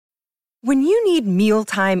When you need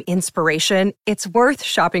mealtime inspiration, it's worth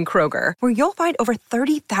shopping Kroger, where you'll find over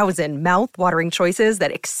 30,000 mouth-watering choices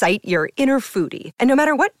that excite your inner foodie. And no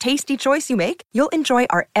matter what tasty choice you make, you'll enjoy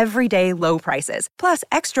our everyday low prices, plus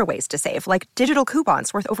extra ways to save, like digital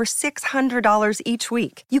coupons worth over $600 each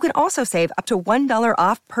week. You can also save up to $1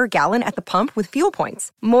 off per gallon at the pump with fuel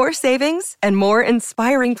points. More savings and more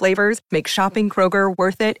inspiring flavors make shopping Kroger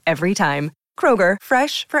worth it every time. Kroger,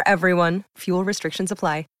 fresh for everyone. Fuel restrictions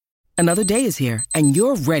apply. Another day is here, and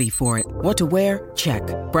you're ready for it. What to wear? Check.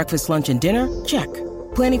 Breakfast, lunch, and dinner? Check.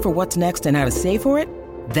 Planning for what's next and how to save for it?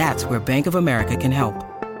 That's where Bank of America can help.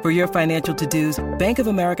 For your financial to-dos, Bank of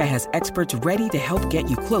America has experts ready to help get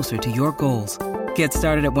you closer to your goals. Get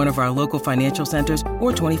started at one of our local financial centers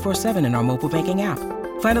or 24/7 in our mobile banking app.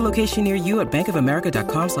 Find a location near you at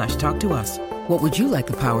bankofamerica.com/talktous. What would you like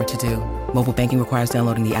the power to do? Mobile banking requires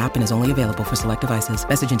downloading the app and is only available for select devices.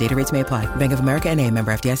 Message and data rates may apply. Bank of America N.A.,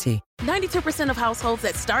 member FDIC. 92% of households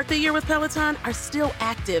that start the year with Peloton are still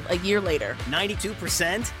active a year later.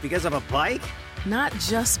 92% because of a bike? Not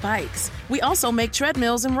just bikes. We also make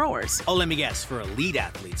treadmills and rowers. Oh, let me guess, for elite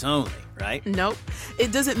athletes only, right? Nope.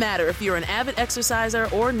 It doesn't matter if you're an avid exerciser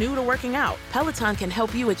or new to working out. Peloton can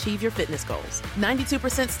help you achieve your fitness goals.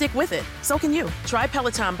 92% stick with it. So can you. Try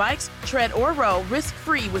Peloton bikes, tread, or row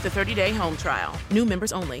risk-free with a 30-day home trial. New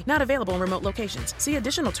members only. Not available in remote locations. See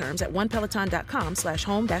additional terms at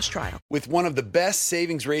onepeloton.com/home-trial. With one of the best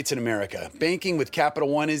savings rates in America, banking with Capital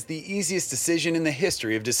One is the easiest decision in the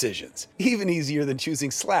history of decisions. Even easier than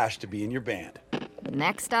choosing Slash to be in your band.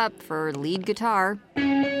 Next up for lead guitar.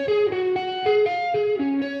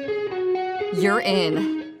 You're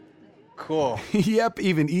in. Cool. Yep,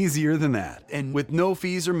 even easier than that. And with no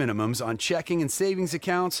fees or minimums on checking and savings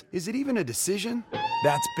accounts, is it even a decision?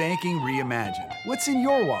 That's banking reimagined. What's in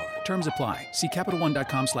your wallet? Terms apply. See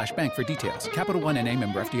CapitalOne.com/bank for details. Capital One N.A.,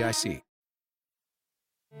 member FDIC.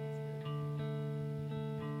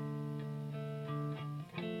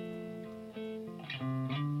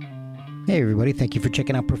 Hey everybody, thank you for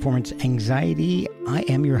checking out Performance Anxiety. I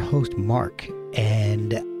am your host, Mark,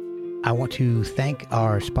 and I want to thank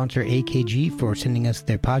our sponsor, AKG, for sending us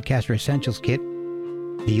their Podcaster Essentials kit.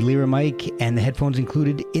 The Lyra mic and the headphones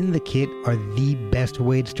included in the kit are the best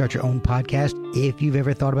way to start your own podcast if you've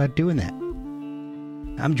ever thought about doing that.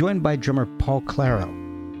 I'm joined by drummer Paul Claro.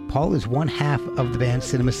 Paul is one half of the band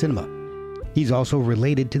Cinema Cinema. He's also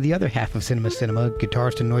related to the other half of Cinema Cinema,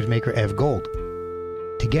 guitarist and noisemaker Ev Gold.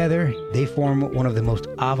 Together, they form one of the most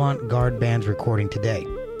avant-garde bands recording today.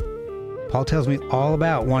 Paul tells me all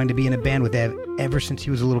about wanting to be in a band with Ev ever since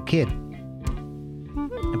he was a little kid.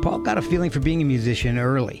 And Paul got a feeling for being a musician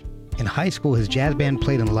early. In high school, his jazz band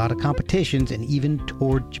played in a lot of competitions and even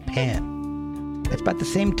toured Japan. That's about the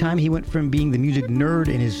same time he went from being the music nerd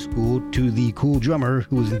in his school to the cool drummer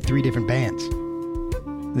who was in 3 different bands.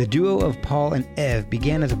 The duo of Paul and Ev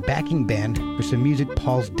began as a backing band for some music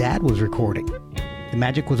Paul's dad was recording. The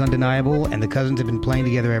magic was undeniable, and the cousins have been playing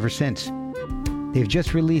together ever since. They've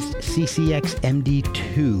just released CCX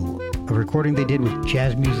MD2, a recording they did with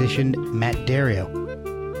jazz musician Matt Dario.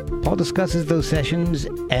 Paul discusses those sessions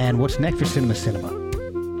and what's next for Cinema Cinema.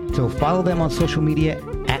 So follow them on social media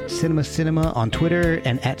at Cinema Cinema on Twitter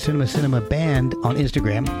and at Cinema Cinema Band on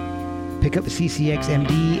Instagram. Pick up the CCX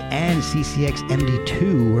MD and CCX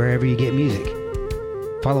MD2 wherever you get music.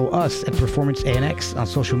 Follow us at Performance ANX on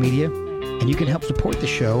social media. And you can help support the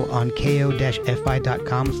show on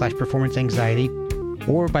ko-fi.com/performanceanxiety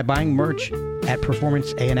or by buying merch at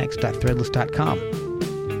performanceanx.threadless.com.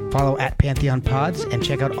 Follow at Pantheon Pods and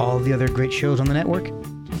check out all of the other great shows on the network.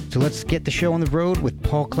 So let's get the show on the road with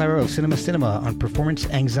Paul Claro of Cinema Cinema on Performance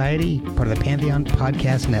Anxiety, part of the Pantheon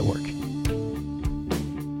Podcast Network.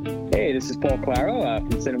 Hey, this is Paul Claro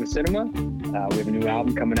from Cinema Cinema. We have a new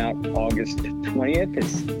album coming out August 20th.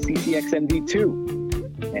 It's CCX MD2.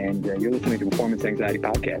 And you're listening to Performance Anxiety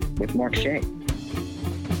Podcast with Mark Shane.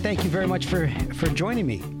 Thank you very much for joining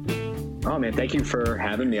me. Oh man, thank you for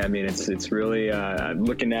having me. I mean, it's really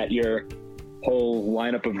looking at your whole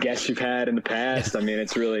lineup of guests you've had in the past. I mean,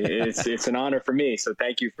 it's really it's an honor for me. So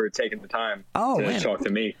thank you for taking the time to talk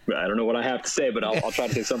to me. I don't know what I have to say, but I'll try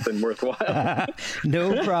to say something worthwhile.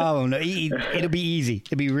 No problem. No, it'll be easy.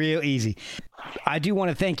 It'll be real easy. I do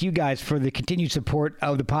want to thank you guys for the continued support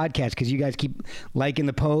of the podcast, because you guys keep liking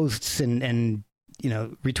the posts and you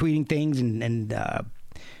know, retweeting things and I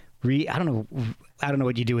don't know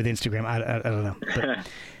what you do with Instagram. I don't know. But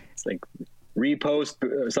it's like repost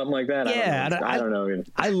or something like that. Yeah, I don't know.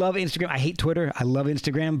 I love Instagram. I hate Twitter. I love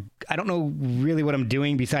Instagram. I don't know really what I'm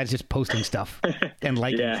doing besides just posting stuff and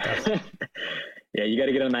liking stuff. Yeah, you got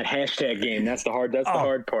to get on that hashtag game. That's the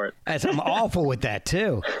hard part. I'm awful with that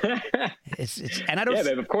too. And I don't. Yeah,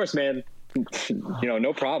 babe, of course, man.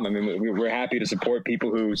 No problem. I mean, we're happy to support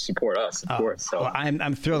people who support us, of course. So well,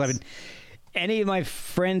 I'm thrilled. I mean, any of my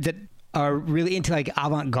friends that are really into like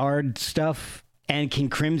avant-garde stuff and King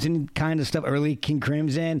Crimson kind of stuff, early King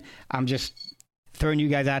Crimson, I'm just throwing you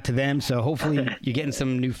guys out to them. So hopefully you're getting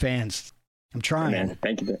some new fans. I'm trying. Man,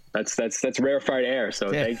 thank you. That's rarefied air.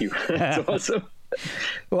 So thank you. That's awesome.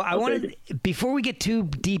 Well, before we get too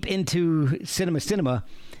deep into cinema,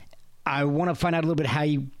 I want to find out a little bit how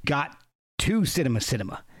you got to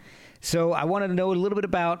cinema. So I wanted to know a little bit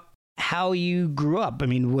about how you grew up. I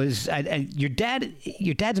mean, was your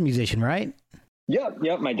dad's a musician, right?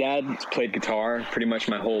 Yep. My dad played guitar pretty much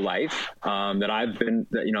my whole life that I've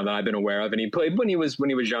been aware of, and he played when he was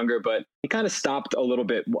younger, but he kind of stopped a little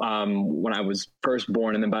bit when I was first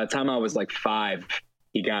born, and then by the time I was like 5,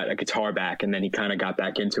 he got a guitar back, and then he kind of got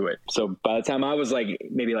back into it. So by the time I was like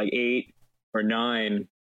maybe like 8 or 9,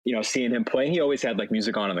 seeing him play, he always had like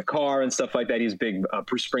music on in the car and stuff like that. He's a big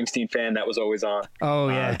Bruce Springsteen fan. That was always on. Oh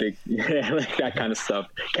yeah, like that kind of stuff.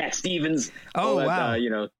 Cat Stevens. Oh wow.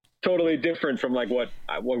 Totally different from like what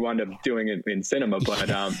we wound up doing in cinema.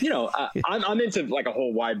 But I'm into like a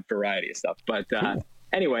whole wide variety of stuff. But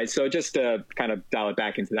anyway, so just to kind of dial it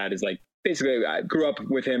back into that is like basically I grew up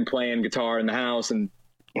with him playing guitar in the house and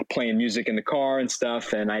playing music in the car and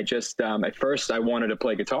stuff. And I just at first I wanted to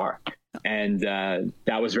play guitar. And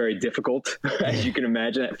that was very difficult, as you can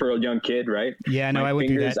imagine, for a young kid, right? Yeah, no, I would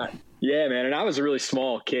do that. Yeah, man. And I was a really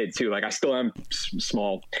small kid, too. Like, I still am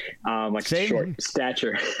small, like short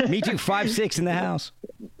stature. Me too, 5'6" in the house.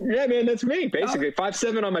 Yeah, man, that's me, basically.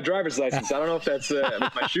 5'7" on my driver's license. I don't know if that's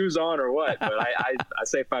with my shoes on or what, but I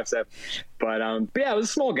say 5'7". But yeah, I was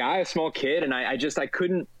a small guy, a small kid, and I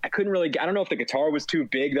couldn't really, I don't know if the guitar was too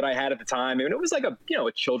big that I had at the time. I mean, it was like a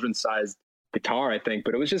children's-sized guitar, I think,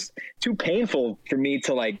 but it was just too painful for me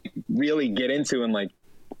to like really get into and like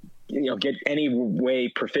get any way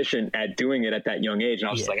proficient at doing it at that young age. And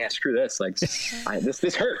I was just like, screw this. Like,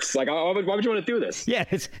 this hurts. Like, why would you want to do this? Yeah,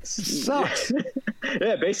 it sucks.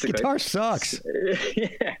 Yeah, basically. Guitar sucks.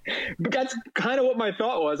 Yeah, but that's kind of what my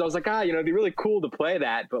thought was. I was like, it'd be really cool to play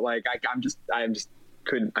that, but like, I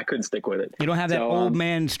couldn't stick with it. You don't have that old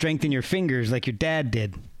man strength in your fingers like your dad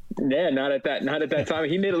did. Yeah, not at that time.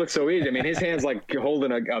 He made it look so easy. I mean, his hand's like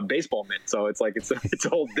holding a baseball mitt, so it's like it's a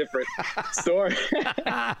whole different story.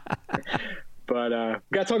 But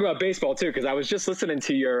we got to talk about baseball too, because I was just listening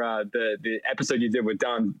to your the episode you did with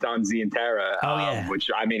Don Zientara. Oh yeah. Which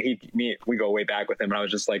I mean, we go way back with him, and I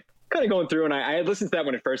was just like kind of going through, and I had listened to that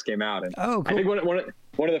when it first came out. And cool. I think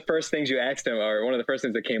one of the first things you asked him, or one of the first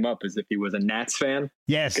things that came up, is if he was a Nats fan.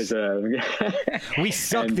 Yes. Because we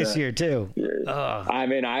sucked this year too. I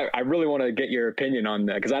mean, I really want to get your opinion on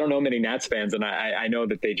that, because I don't know many Nats fans, and I know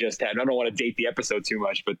that they just had. I don't want to date the episode too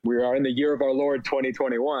much, but we are in the year of our Lord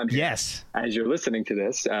 2021. Yes. As you're listening to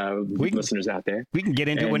this, listeners out there, we can get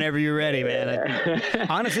into it whenever you're ready, man.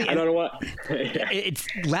 Honestly, I don't know what. It's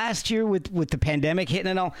last year with the pandemic hitting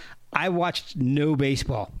and all. I watched no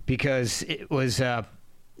baseball because it was kind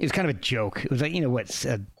of a joke. It was like,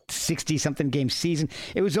 a 60-something game season.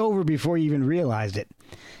 It was over before you even realized it.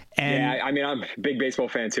 And yeah, I mean, I'm a big baseball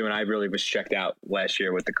fan too, and I really was checked out last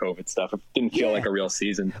year with the COVID stuff. It didn't feel like a real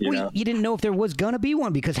season. You didn't know if there was going to be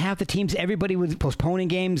one, because half the teams, everybody was postponing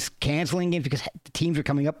games, canceling games because the teams were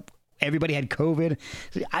coming up. Everybody had COVID.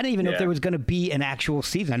 I didn't even know if there was going to be an actual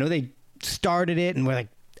season. I know they started it, and we're like,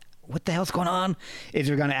 what the hell's going on? Is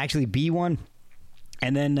there going to actually be one?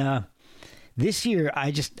 And then this year,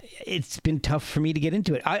 it's been tough for me to get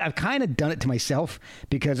into it. I've kind of done it to myself,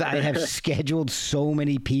 because I have scheduled so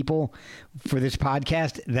many people for this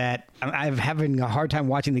podcast that I'm having a hard time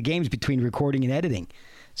watching the games between recording and editing.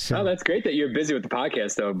 So that's great that you're busy with the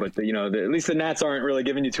podcast, though. But at least the Nats aren't really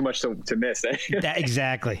giving you too much to miss.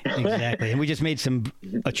 Exactly. And we just made some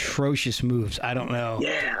atrocious moves. I don't know.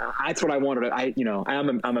 Yeah, that's what I wanted.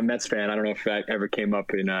 I'm a Mets fan. I don't know if that ever came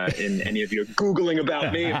up in any of your Googling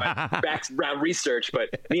about me, my background research. But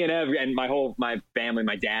me and Ev and my family,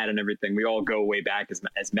 my dad and everything, we all go way back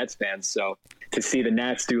as Mets fans. So to see the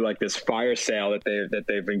Nats do like this fire sale that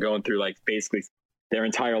they've been going through, like basically their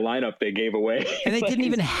entire lineup they gave away. And they didn't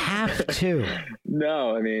even have to.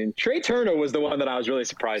 No, I mean, Trey Turner was the one that I was really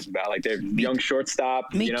surprised about. Like, their young shortstop,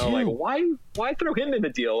 too. Like, why throw him in the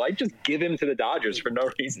deal? Like, just give him to the Dodgers for no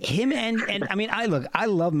reason. Him and I mean, I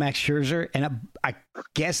love Max Scherzer, and I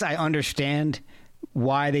guess I understand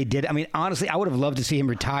why they did. I mean, honestly, I would have loved to see him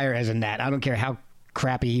retire as a Nat. I don't care how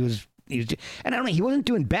crappy he was And I don't know, he wasn't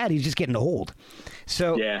doing bad. He was just getting old.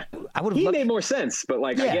 So yeah, I would have. He made more sense, but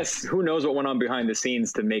like, Yeah. I guess who knows what went on behind the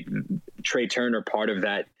scenes to make Trey Turner part of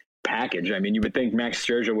that package. I mean, you would think Max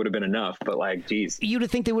Scherzer would have been enough, but like, geez. You'd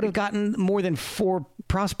think they would have gotten more than 4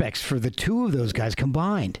 prospects for the 2 of those guys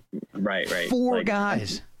combined. Right. 4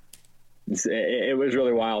 guys. It was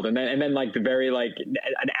really wild. And then like an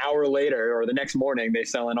hour later or the next morning, they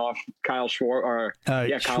selling off Kyle Schwarber. Kyle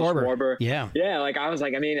Schwarber. Yeah. Yeah. Like I was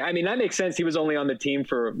like, I mean, that makes sense. He was only on the team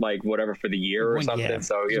for like whatever, for the year or something. Yeah,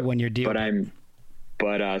 so it's a 1-year deal.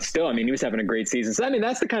 But still, I mean, he was having a great season. So, I mean,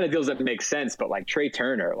 that's the kind of deals that make sense. But like Trey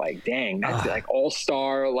Turner, like, dang, that's like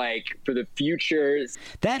all-star, like for the future,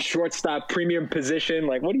 that shortstop premium position.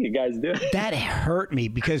 Like, what are you guys doing? That hurt me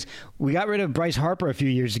because we got rid of Bryce Harper a few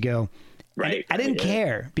years ago. Right. I didn't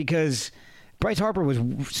care because Bryce Harper was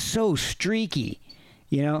so streaky,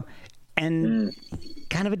 and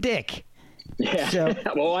kind of a dick. Yeah. So,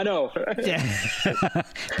 well, I know.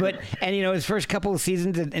 But his first couple of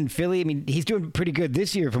seasons in Philly, I mean, he's doing pretty good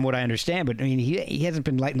this year from what I understand. But I mean, he hasn't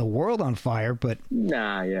been lighting the world on fire. But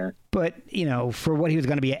yeah. But for what he was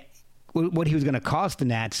going to cost the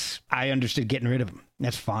Nats, I understood getting rid of him.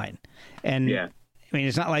 That's fine. And yeah. I mean,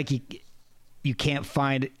 it's not like you can't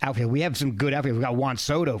find outfield. We have some good outfield. We got Juan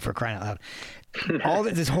Soto, for crying out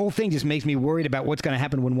loud. This whole thing just makes me worried about what's going to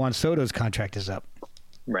happen when Juan Soto's contract is up.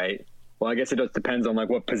 Right. Well, I guess it just depends on like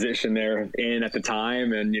what position they're in at the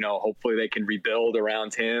time, and hopefully they can rebuild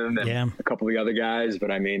around him and a couple of the other guys.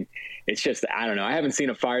 But I mean, it's just, I don't know. I haven't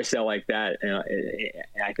seen a fire sale like that.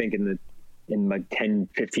 I think in like 10,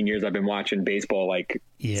 15 years I've been watching baseball, like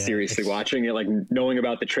seriously watching it, like knowing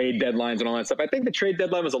about the trade deadlines and all that stuff. I think the trade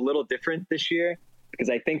deadline was a little different this year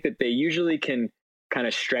because I think that they usually can kind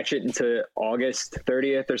of stretch it into August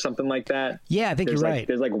 30th or something like that. Yeah, I think you're right.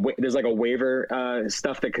 There's like a waiver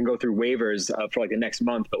stuff that can go through waivers for like the next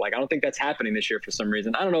month, but like I don't think that's happening this year for some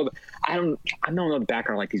reason. I don't know. I don't know the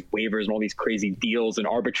background, like these waivers and all these crazy deals and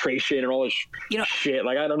arbitration and all this shit.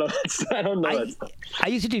 Like I don't know. I don't know. I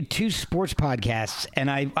used to do 2 sports podcasts, and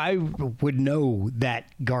I would know that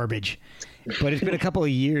garbage, but it's been a couple of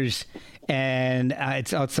years, and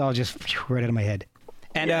it's all just right out of my head.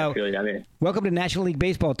 And welcome to National League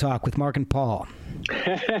Baseball Talk with Mark and Paul.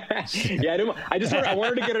 Yeah, I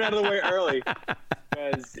wanted to get it out of the way early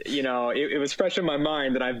because it was fresh in my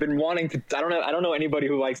mind, and I've been wanting to. I don't know anybody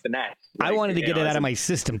who likes the Nats. I wanted to get it out of my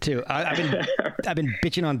system too. I've been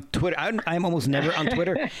bitching on Twitter. I'm almost never on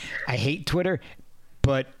Twitter. I hate Twitter,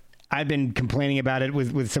 but I've been complaining about it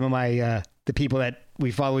with some of my the people that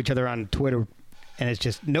we follow each other on Twitter, and it's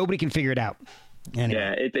just nobody can figure it out. Anyway.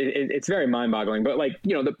 Yeah, it's very mind-boggling. But like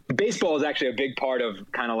the baseball is actually a big part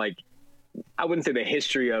of kind of like, I wouldn't say the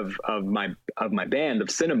history of my band of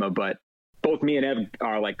Cinema, but both me and Ev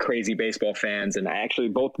are like crazy baseball fans, and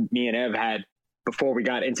both me and Ev had, before we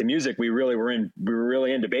got into music, we were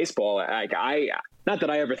really into baseball. Like not that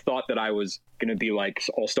I ever thought that I was going to be like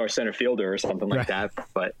all-star center fielder or something like that,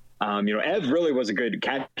 but Ev really was a good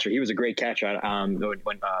catcher. He was a great catcher.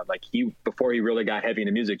 Before he really got heavy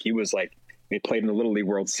into music, he was like, he played in the Little League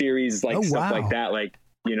World Series, like stuff like that,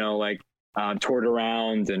 toured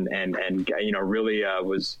around and really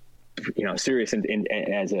was serious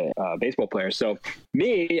as a baseball player. So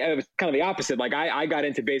me, I was kind of the opposite. Like I got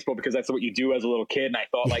into baseball because that's what you do as a little kid, and I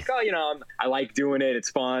thought like, I like doing it, it's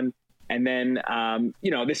fun. And then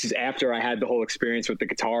this is after I had the whole experience with the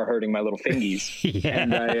guitar hurting my little fingies.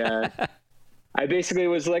 And I basically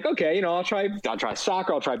was like, okay, I'll try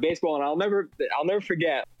soccer, I'll try baseball, and I'll never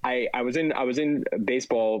forget. I was in a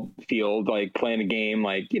baseball field, like playing a game,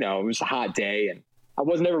 like it was a hot day, and I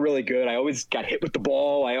was never really good. I always got hit with the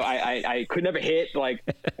ball. I could never hit. Like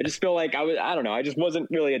I just feel like I don't know. I just wasn't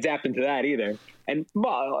really adapting to that either. And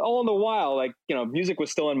all in the while, like music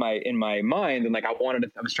was still in my mind, and like I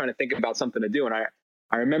was trying to think about something to do, and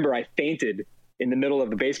I remember I fainted in the middle of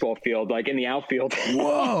the baseball field, like in the outfield.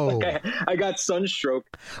 Whoa! Like I got sunstroke,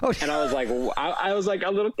 and I was like, I was like a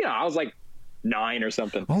little, I was like 9 or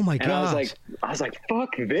something. Oh my god! I was like, fuck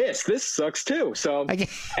this sucks too. So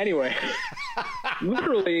anyway,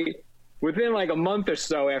 literally within like a month or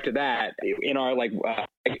so after that, in our I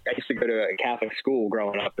used to go to a Catholic school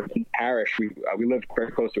growing up in the parish. We lived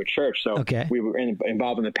very close to a church, so we were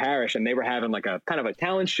involved in the parish, and they were having like a kind of a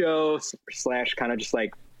talent show / kind of just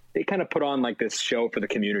like. They kind of put on like this show for the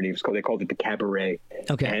community. They called it the Cabaret.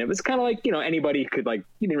 Okay. And it was kind of like, anybody could you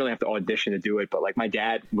didn't really have to audition to do it, but like my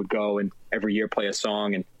dad would go and every year play a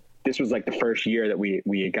song. And this was like the first year that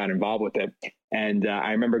we got involved with it. And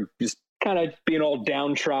I remember just kind of being all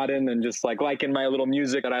downtrodden and just like liking my little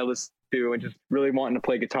music that I listened to and just really wanting to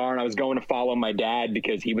play guitar. And I was going to follow my dad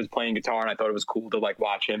because he was playing guitar and I thought it was cool to like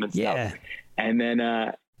watch him and stuff. And then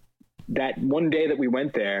that one day that we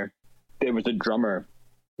went there was a drummer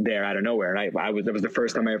there out of nowhere. And it was the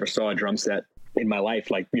first time I ever saw a drum set in my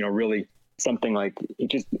life. Like, you know, really something like, it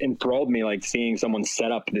just enthralled me, like seeing someone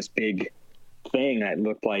set up this big thing that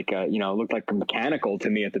looked like mechanical to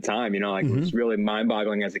me at the time, you know, like it was really mind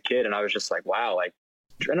boggling as a kid. And I was just like, wow. Like,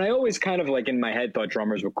 and I always kind of like in my head thought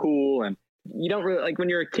drummers were cool. And you don't really, like when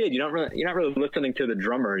you're a kid, you're not really listening to the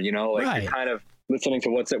drummer, you know, like you're kind of listening to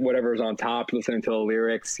whatever's on top, listening to the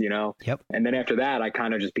lyrics, you know? And then after that, I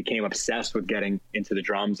kind of just became obsessed with getting into the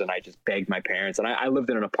drums, and I just begged my parents. And I lived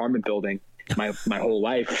in an apartment building my whole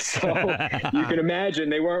life. So you can imagine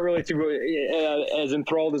they weren't really too as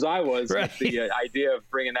enthralled as I was with the idea of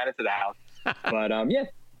bringing that into the house. But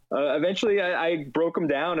eventually I broke them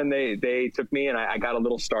down, and they took me, and I got a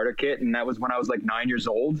little starter kit, and that was when I was like 9 years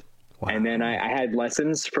old. Wow. And then I had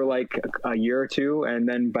lessons for like a year or two. And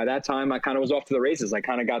then by that time I kind of was off to the races. I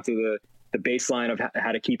kind of got to the baseline of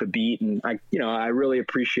how to keep a beat. And I really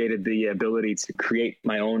appreciated the ability to create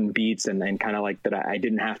my own beats and kind of like that. I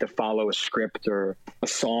didn't have to follow a script or a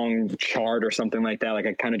song chart or something like that. Like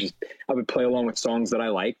I would play along with songs that I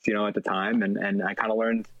liked, you know, at the time. And I kind of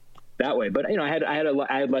learned that way. But, you know,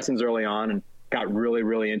 I had lessons early on and got really,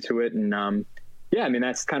 really into it. And, yeah, I mean,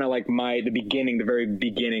 that's kind of like the very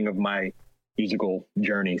beginning of my musical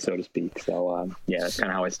journey, so to speak. So, that's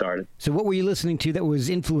kind of how I started. So what were you listening to that was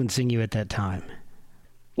influencing you at that time?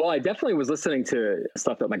 Well, I definitely was listening to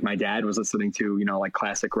stuff that like my dad was listening to, you know, like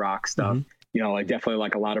classic rock stuff. You know, like definitely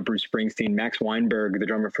like a lot of Bruce Springsteen. Max Weinberg, the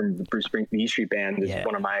drummer from the Bruce Springsteen E Street Band, is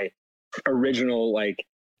one of my original like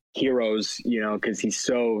heroes, you know, because he's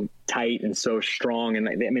so tight and so strong. And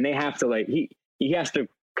I mean, they have to like, he has to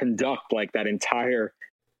conduct like that entire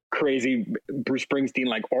crazy Bruce Springsteen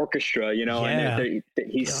like orchestra, you know, and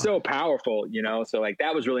he's so powerful, you know, so like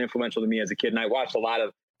that was really influential to me as a kid. And I watched a lot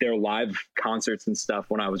of their live concerts and stuff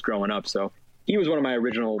when I was growing up. So he was one of my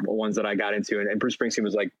original ones that I got into. And Bruce Springsteen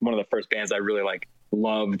was like one of the first bands I really like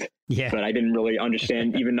loved, but I didn't really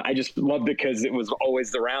understand I just loved it because it was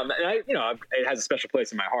always around. And it has a special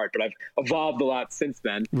place in my heart, but I've evolved a lot since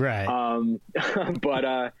then. Right.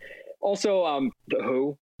 Also, The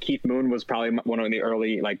Who, Keith Moon was probably one of the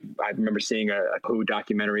early, like, I remember seeing a Who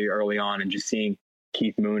documentary early on and just seeing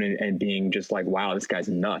Keith Moon and being just like, wow, this guy's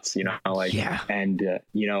nuts, you know, like, and,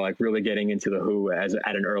 you know, like really getting into The Who at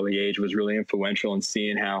an early age was really influential, and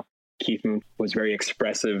seeing how Keith Moon was very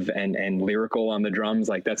expressive and lyrical on the drums.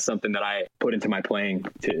 Like that's something that I put into my playing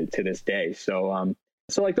to this day. So,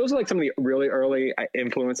 so like those are like some of the really early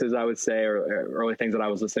influences I would say, or early things that I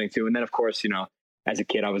was listening to. And then of course, you know, as a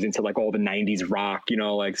kid, I was into like all the 90s rock, you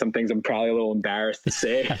know, like some things I'm probably a little embarrassed to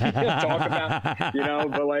say, talk about, you know,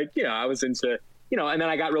 but like, you know, I was into, you know, and then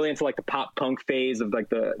I got really into like the pop punk phase of like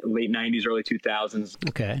the late 90s, early 2000s.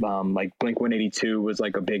 Okay. Like Blink-182 was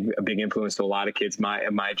like a big influence to a lot of kids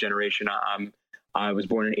my generation. I was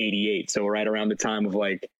born in 88. So right around the time of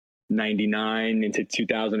like 99 into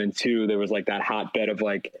 2002, there was like that hotbed of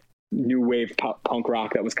like new wave pop punk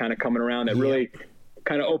rock that was kind of coming around that really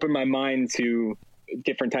kind of opened my mind to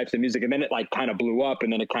different types of music. And then it like kind of blew up,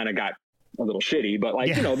 and then it kind of got a little shitty, but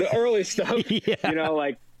like, you know, the early stuff, you know,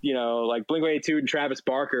 like Blink-182 and Travis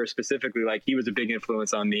Barker specifically, like he was a big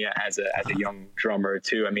influence on me as a young drummer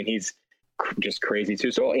too. I mean, he's just crazy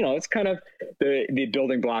too. So, you know, it's kind of the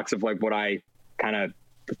building blocks of like what I kind of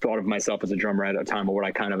thought of myself as a drummer at a time, or what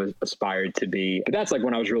I kind of aspired to be. But that's like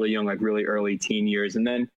when I was really young, like really early teen years. And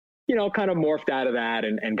then, you know, kind of morphed out of that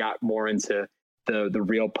and got more into the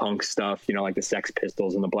real punk stuff, you know, like the Sex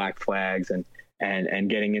Pistols and the Black Flags and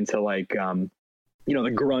getting into like, you know,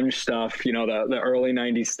 the grunge stuff, you know, the early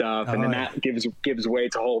 90s stuff. And then that gives way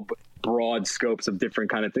to whole broad scopes of different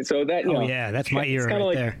kind of things. So that, you know, that's my era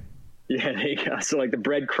right there. Yeah, there you go. So like the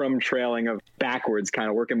breadcrumb trailing of backwards, kind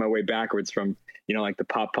of working my way backwards from, you know, like the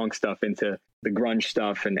pop punk stuff into the grunge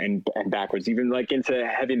stuff and backwards, even like into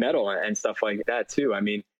heavy metal and stuff like that too. I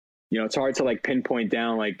mean, you know, it's hard to like pinpoint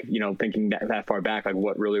down, like, you know, thinking that far back, like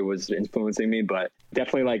what really was influencing me, but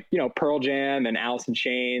definitely like, you know, Pearl Jam and Alice in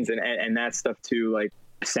Chains and that stuff too, like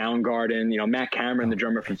Soundgarden, you know, Matt Cameron, the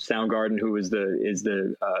drummer from Soundgarden, who is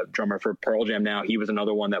the drummer for Pearl Jam now. He was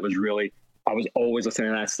another one that was really, I was always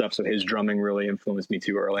listening to that stuff. So his drumming really influenced me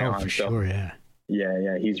too early on. For sure, yeah.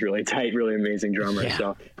 Yeah, he's really tight, really amazing drummer.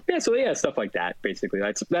 So stuff like that. Basically,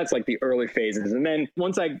 that's like the early phases. And then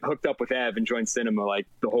once I hooked up with Ev and joined Cinema, like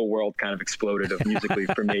the whole world kind of exploded of musically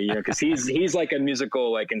for me. You know, because he's like a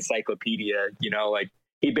musical like encyclopedia. You know, like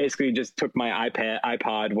he basically just took my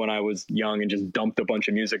iPod when I was young and just dumped a bunch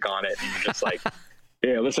of music on it and just like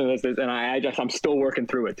Yeah, listen to this, and I'm still working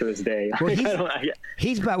through it to this day. Well,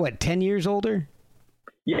 he's about what, 10 years older?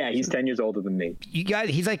 Yeah, he's 10 years older than me.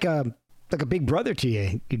 He's like a big brother to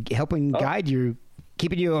you, helping guide you,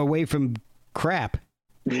 keeping you away from crap.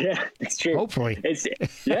 Yeah, it's true. Hopefully.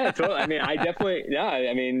 Totally. I mean, I definitely, yeah,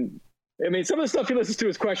 I mean, some of the stuff he listens to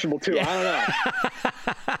is questionable too. Yeah. I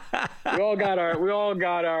don't know. We all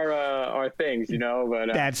got our things,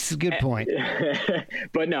 but that's a good point.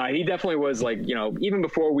 But no, he definitely was like, even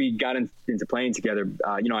before we got into playing together,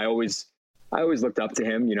 I always looked up to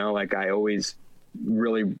him, like I always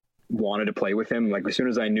really wanted to play with him. Like as soon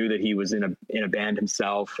as I knew that he was in a band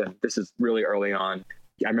himself, and this is really early on,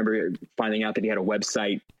 I remember finding out that he had a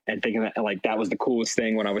website and thinking that like that was the coolest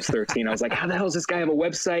thing when I was 13. I was like, how the hell does this guy have a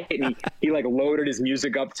website? And he like loaded his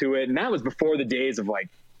music up to it. And that was before the days of like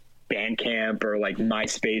Bandcamp or like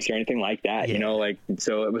MySpace or anything like that,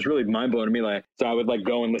 so it was really mind blowing to me. Like, so I would like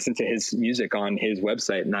go and listen to his music on his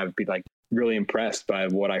website, and I would be like really impressed by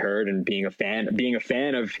what I heard, and being a fan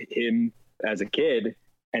of him as a kid,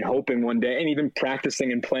 and hoping one day, and even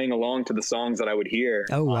practicing and playing along to the songs that I would hear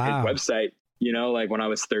on his website. Like when I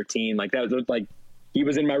was 13, like that was like, he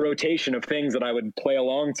was in my rotation of things that I would play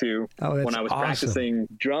along to when I was practicing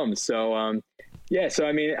drums. So, so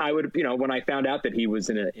I mean, I would, when I found out that he was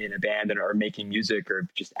in a band or making music or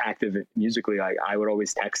just active musically, I would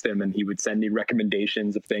always text him, and he would send me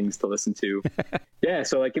recommendations of things to listen to.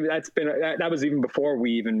 So like that was even before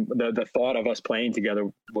the thought of us playing together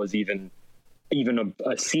was even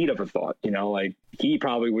a seed of a thought, like he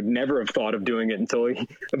probably would never have thought of doing it until he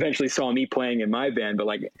eventually saw me playing in my band. But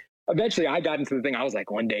like, eventually I got into the thing. I was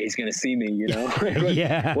like, one day he's going to see me,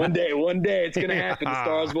 Yeah. One day it's going to happen. The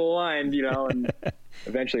stars will align, and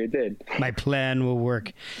eventually it did. My plan will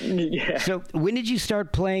work. Yeah. So when did you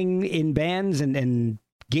start playing in bands and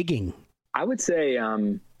gigging? I would say,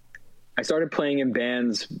 I started playing in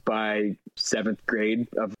bands by 7th grade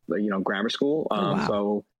of, grammar school. Wow.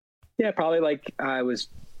 So yeah, probably like I was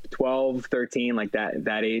 12, 13, like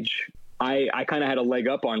that age. I kind of had a leg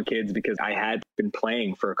up on kids because I had been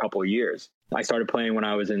playing for a couple of years. I started playing when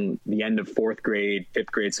I was in the end of 4th grade, 5th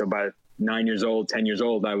grade. So by 9 years old, 10 years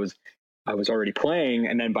old, I was already playing.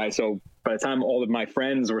 And then by the time all of my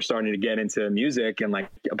friends were starting to get into music and like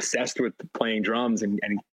obsessed with playing drums and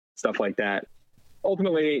stuff like that,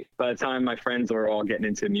 ultimately, by the time my friends were all getting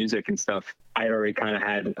into music and stuff, I had already kind of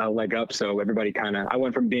had a leg up. So everybody I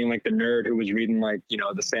went from being like the nerd who was reading like,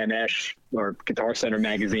 the Sam Esch or Guitar Center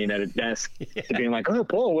magazine at a desk to being like, oh,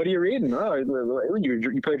 Paul, what are you reading? Oh,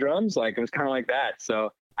 you play drums? Like, it was kind of like that.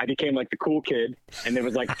 So I became like the cool kid, and there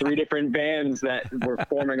was like 3 different bands that were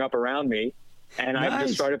forming up around me. And I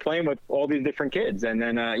just started playing with all these different kids. And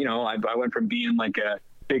then, I went from being like a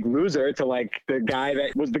big loser to like the guy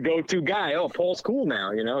that was the go-to guy. Oh, Paul's cool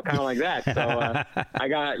now, kind of like that. So I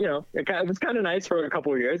got, it was kind of nice for a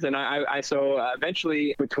couple of years. And I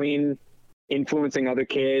eventually, between influencing other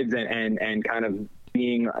kids and kind of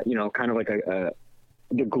being, kind of like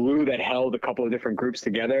the glue that held a couple of different groups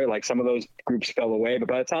together, like some of those groups fell away. But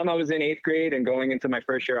by the time I was in 8th grade and going into my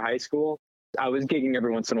first year of high school, I was gigging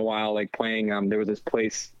every once in a while, like playing. There was this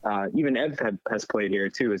place, even Ed has played here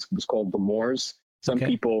too. It was called L'Amour's. Some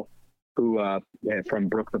people who from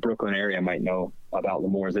the Brooklyn area might know about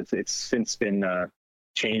L'Amour's. It's since been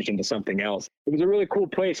changed into something else. It was a really cool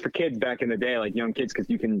place for kids back in the day, like young kids, because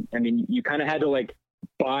you kind of had to like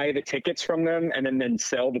buy the tickets from them and then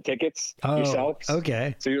sell the tickets yourself.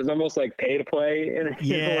 Okay. So it was almost like pay to play in a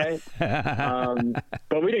way.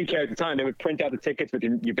 But we didn't care at the time. They would print out the tickets with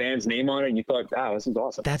your band's name on it, and you thought, wow, this is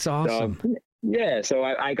awesome. That's awesome. So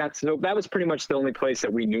I got to, that was pretty much the only place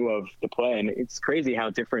that we knew of to play. And it's crazy how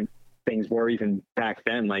different things were even back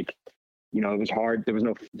then. Like, it was hard. There was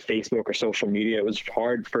no Facebook or social media. It was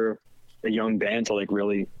hard for a young band to like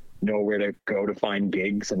really know where to go to find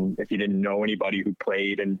gigs, and if you didn't know anybody who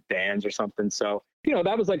played in bands or something. So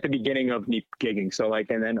that was like the beginning of me gigging. So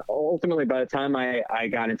like, and then ultimately by the time I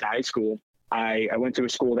got into high school, I went to a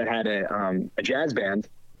school that had a jazz band,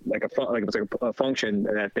 like it was like a function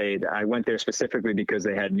that I went there specifically because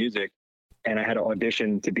they had music, and I had to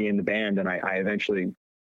audition to be in the band, and I eventually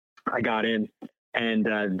got in. And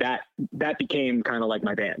that became kind of like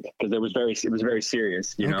my band, because it was very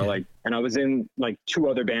serious, like, and I was in like 2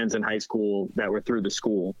 other bands in high school that were through the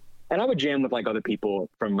school, and I would jam with like other people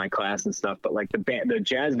from my class and stuff. But like the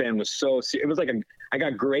jazz band was it was like I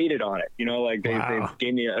got graded on it, like they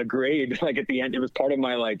gave me a grade like at the end. It was part of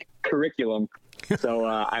my like curriculum. So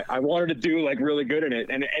I wanted to do like really good in it.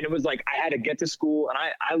 And it was like, I had to get to school, and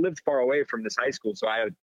I lived far away from this high school. So I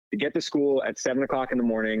had to get to school at 7:00 in the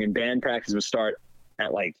morning, and band practice would start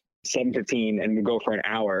at like 7:15 and would go for an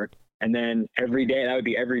hour. And then every day, that would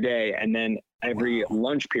be every day. And then every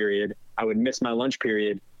lunch period, I would miss my lunch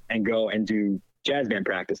period and go and do jazz band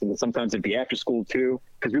practice. And then sometimes it'd be after school too,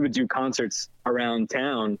 because we would do concerts around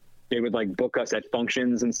town. They would like book us at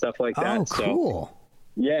functions and stuff like that. Oh, cool. So,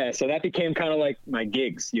 yeah. So that became kind of like my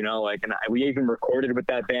gigs, you know, like, and we even recorded with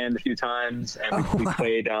that band a few times, and we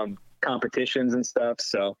played competitions and stuff.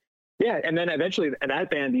 So yeah. And then eventually that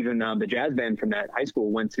band, even the jazz band from that high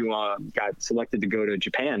school got selected to go to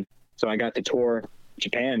Japan. So I got to tour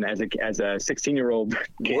Japan as a 16-year-old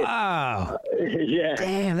kid. Wow. Yeah.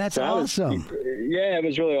 Damn, that's awesome. It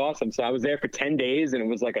was really awesome. So I was there for 10 days, and it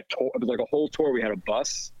was like a tour. It was like a whole tour. We had a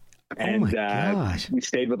bus, and we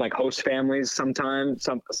stayed with like host families sometimes,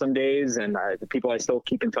 some days, and the people I still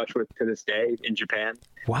keep in touch with to this day in Japan.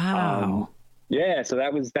 Wow. Yeah, so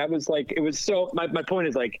that was like, it was so, my point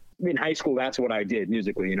is like, in high school, that's what I did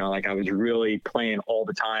musically, you know, like I was really playing all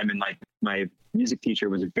the time, and like my music teacher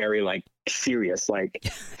was very like serious, like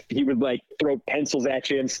he would like throw pencils at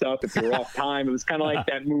you and stuff if you were off time. It was kind of like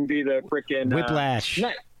that movie, the freaking Whiplash.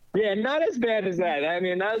 Not as bad as that. I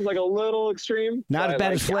mean, that was like a little extreme. Not as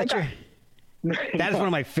bad as Fletcher. That is one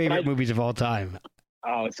of my favorite movies of all time.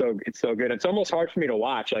 Oh, it's so good. It's almost hard for me to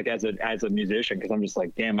watch, like as a musician, because I'm just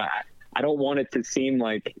like, damn, I don't want it to seem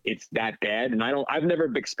like it's that bad. And I've never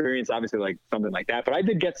experienced obviously like something like that, but I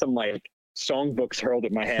did get some like songbooks hurled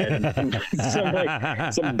at my head, and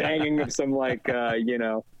some banging of some like,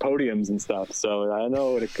 podiums and stuff. So I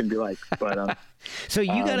know what it can be like, but, so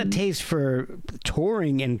you got a taste for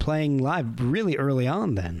touring and playing live really early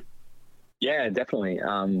on then. Yeah, definitely.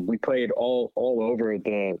 We played all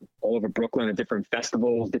over Brooklyn at different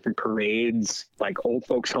festivals, different parades, like old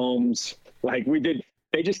folks' homes. Like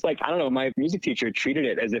they just like, I don't know, my music teacher treated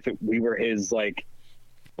it as if we were his like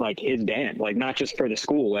his band, like not just for the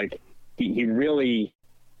school. Like he really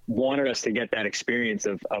wanted us to get that experience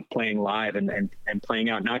of playing live and playing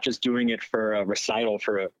out, not just doing it for a recital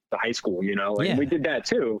for the high school, you know, like we did that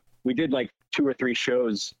too. We did like 2 or 3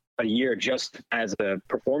 shows a year just as a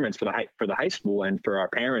performance for the high school and for our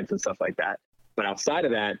parents and stuff like that. But outside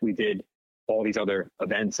of that, we did all these other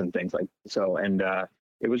events and things like so. And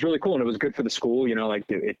it was really cool, and it was good for the school, you know, like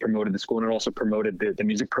it promoted the school, and it also promoted the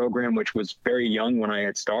music program, which was very young when I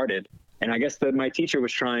had started. And I guess my teacher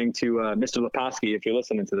was trying to, Mr. Leposki, if you're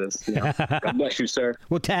listening to this, you know, God bless you, sir.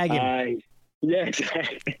 We'll tag him. Yeah,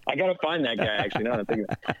 exactly. I got to find that guy, actually. Now that I'm thinking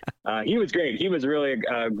about it. He was great. He was really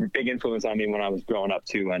a big influence on me when I was growing up,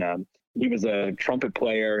 too. And he was a trumpet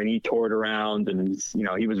player, and he toured around, and, you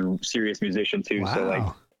know, he was a serious musician, too. Wow. So, like,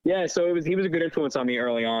 yeah, so he was a good influence on me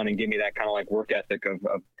early on, and gave me that kind of, like, work ethic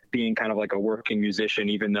of being kind of like a working musician,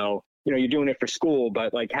 even though, you know, you're doing it for school,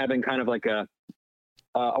 but, like, having kind of like a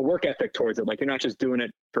work ethic towards it. Like, you're not just doing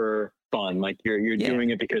it for fun. Like, you're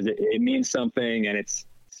doing it because it means something, and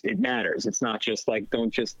it matters. It's not just like, don't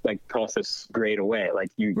just like toss this grade away. Like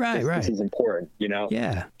this is important, you know?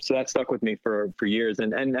 Yeah. So that stuck with me for years.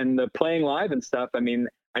 And the playing live and stuff, I mean,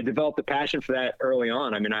 I developed a passion for that early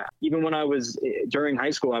on. I mean, even when I was during high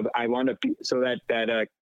school, I wound up, so that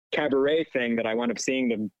cabaret thing that I wound up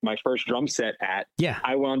seeing my first drum set at,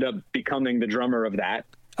 I wound up becoming the drummer of that.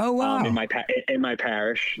 Oh, wow. In my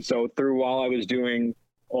parish. So while I was doing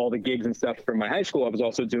all the gigs and stuff from my high school, I was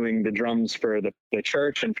also doing the drums for the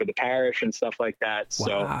church and for the parish and stuff like that.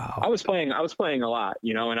 So I was playing a lot,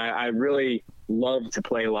 you know, and I really loved to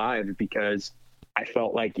play live because I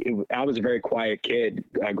felt like I was a very quiet kid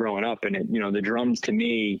growing up, and you know, the drums to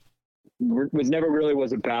me never really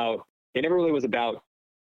was about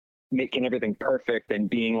making everything perfect and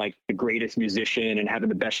being like the greatest musician and having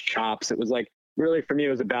the best chops. It was like, really for me, it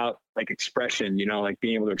was about like expression, you know, like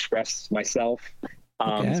being able to express myself.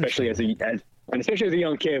 Especially as a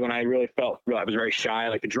young kid, when I really felt I was very shy.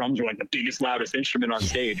 Like the drums were like the biggest, loudest instrument on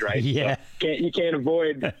stage, right? Yeah. So you can't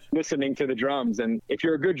avoid listening to the drums. And if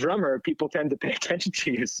you're a good drummer, people tend to pay attention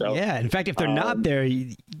to you. So yeah, in fact, if they're not there,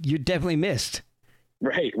 you're definitely missed.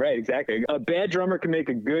 Right, exactly. A bad drummer can make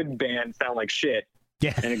a good band sound like shit.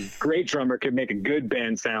 Yeah. And a great drummer could make a good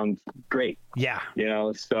band sound great. Yeah. You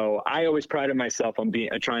know, so I always prided myself on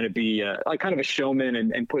trying to be like kind of a showman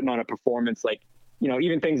and putting on a performance, like, you know,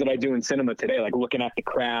 even things that I do in cinema today, like looking at the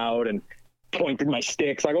crowd and pointing my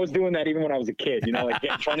sticks. Like I was doing that even when I was a kid, you know, like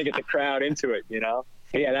trying to get the crowd into it, you know?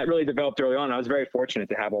 But yeah, that really developed early on. I was very fortunate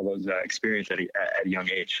to have all those experiences at a young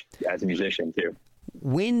age as a musician too.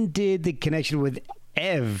 When did the connection with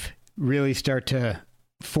Ev really start to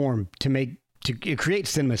form to create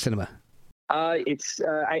Cinema? I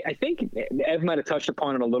think Ev might have touched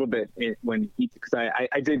upon it a little bit because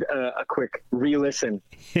I did a quick re-listen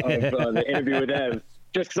of the interview with Ev.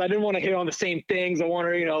 just because I didn't want to hit on the same things. I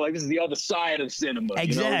wanted, like, this is the other side of cinema.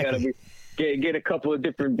 Exactly. Get a couple of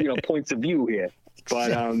different, points of view here.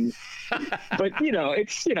 But but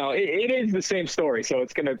it is the same story, so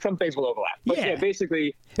some things will overlap. But yeah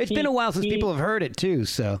basically, it's been a while since people have heard it too.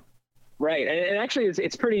 So right, and actually,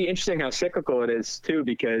 it's pretty interesting how cyclical it is too.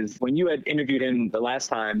 Because when you had interviewed him the last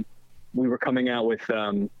time, we were coming out with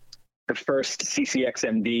the first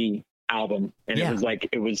CCXMD album, and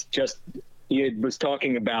it was just he was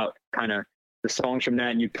talking about kind of the songs from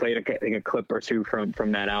that, and you played a clip or two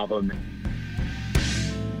from that album.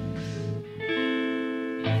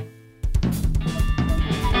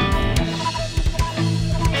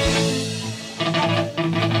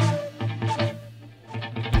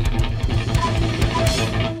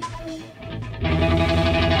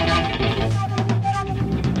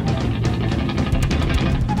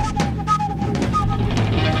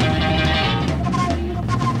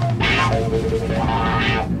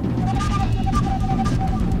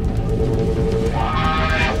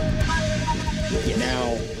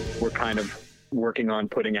 Working on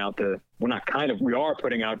putting out we are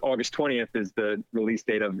putting out August 20th is the release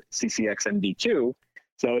date of CCXMD2.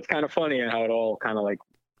 So it's kind of funny how it all kind of like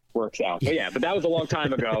works out. But that was a long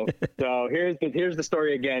time ago. So here's the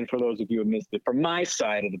story again for those of you who missed it. From my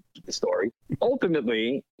side of the story,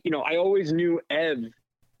 ultimately, I always knew Ev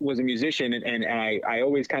was a musician, and I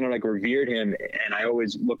always kind of like revered him, and I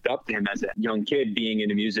always looked up to him as a young kid being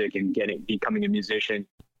into music and becoming a musician.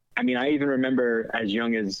 I mean, I even remember as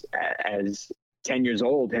young as 10 years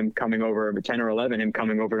old, 10 or 11, him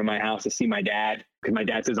coming over to my house to see my dad, because my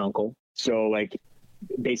dad's his uncle. So like,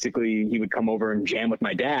 basically he would come over and jam with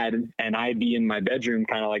my dad, and I'd be in my bedroom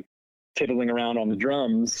kind of like tiddling around on the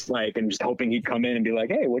drums, like, and just hoping he'd come in and be like,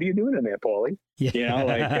 "Hey, what are you doing in there, Paulie?"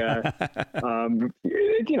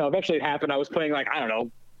 Eventually it happened. I was playing like, I don't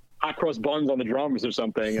know, hot cross buns on the drums or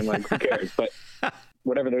something, and like, who cares? But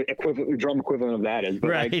whatever the drum equivalent of that is. But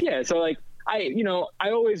right. So like, I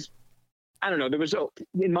always, I don't know,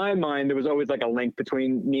 in my mind, there was always like a link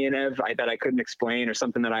between me and Ev that I couldn't explain, or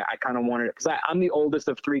something that I kind of wanted, because I'm the oldest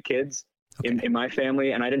of 3 kids in my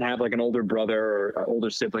family, and I didn't have like an older brother or an older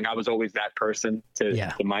sibling. I was always that person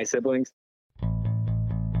to my siblings.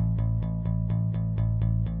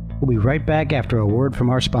 We'll be right back after a word from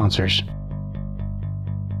our sponsors.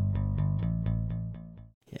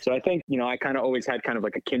 So I think, I kind of always had kind of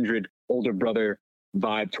like a kindred older brother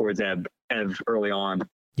vibe towards Ev early on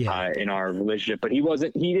in our relationship. But he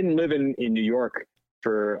didn't live in New York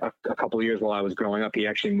for a couple of years while I was growing up. He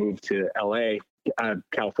actually moved to LA,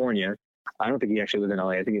 California. I don't think he actually lived in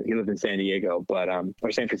LA. I think he lived in San Diego,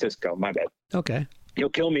 or San Francisco, my bad. Okay. He'll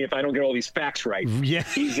kill me if I don't get all these facts right. Yeah.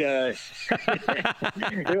 He's,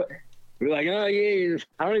 we're like, oh yeah,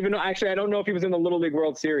 I don't even know. Actually, I don't know if he was in the Little League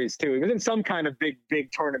World Series too. He was in some kind of big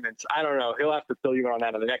tournaments. I don't know. He'll have to fill you in on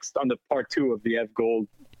that on the part 2 of the Ev Gold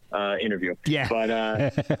interview. Yeah. But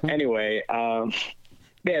anyway, so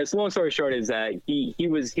long story short is that he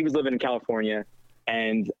was living in California,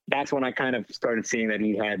 and that's when I kind of started seeing that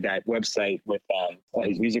he had that website with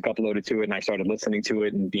his music uploaded to it, and I started listening to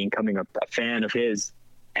it and becoming a fan of his.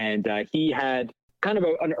 And he had kind of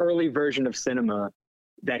an early version of cinema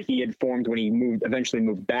that he had formed when he eventually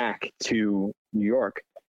moved back to New York,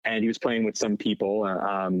 and he was playing with some people,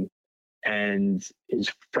 and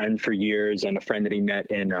his friend for years, and a friend that he met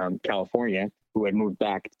in California who had moved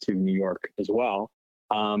back to New York as well.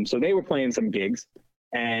 So they were playing some gigs,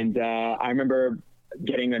 and I remember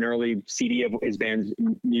getting an early CD of his band's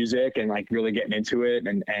music and like really getting into it,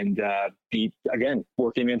 and again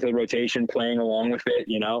working into the rotation, playing along with it,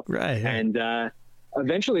 Right. And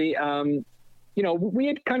eventually, we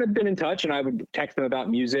had kind of been in touch, and I would text him about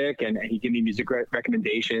music, and he'd give me music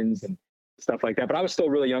recommendations and stuff like that. But I was still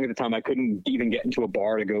really young at the time. I couldn't even get into a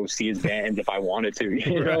bar to go see his band if I wanted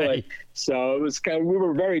to, so it was kind of, we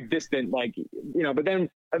were very distant, but then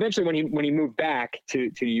eventually when he moved back to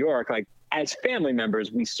New York, like as family members,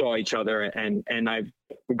 we saw each other, and I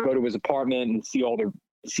would go to his apartment and see all the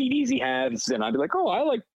CDs he has, and I'd be like, oh, I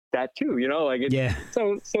like that too,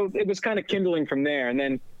 So it was kind of kindling from there. And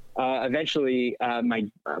then eventually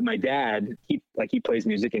my dad, he plays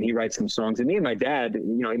music and he writes some songs, and me and my dad,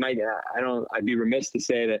 I'd be remiss to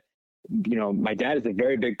say that, my dad is a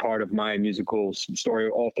very big part of my musical story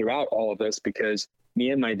all throughout all of this, because me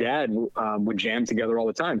and my dad would jam together all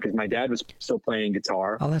the time, because my dad was still playing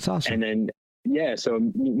guitar. Oh, that's awesome. And then, so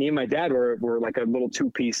me and my dad were like a little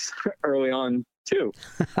 2-piece early on too.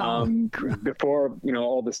 Before,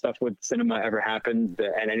 all the stuff with cinema ever happened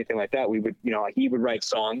and anything like that, we would, he would write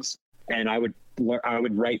songs, and I would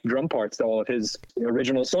write drum parts to all of his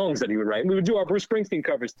original songs that he would write. We would do our Bruce Springsteen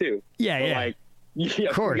covers too. Yeah. Yeah,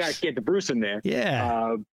 of course. We got to get the Bruce in there.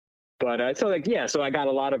 Yeah. So I got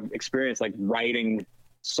a lot of experience like writing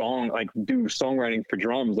do songwriting for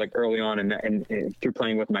drums like early on and through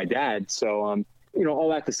playing with my dad. So, all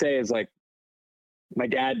that to say is like my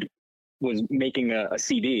dad was making a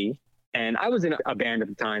CD, and I was in a band at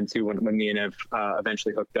the time too when me and Ev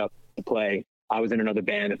eventually hooked up to play. I was in another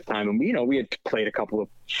band at the time, and we had played a couple of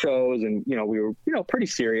shows, and we were pretty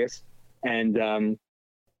serious. And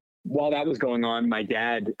while that was going on, my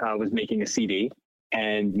dad was making a CD,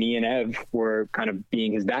 and me and Ev were kind of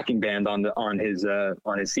being his backing band on his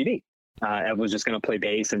CD. Ev was just going to play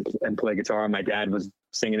bass and play guitar. My dad was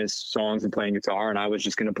singing his songs and playing guitar, and I was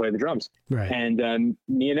just going to play the drums. Right. And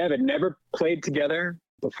me and Ev had never played together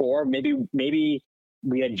before. Maybe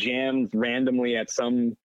we had jammed randomly at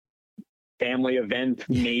some family event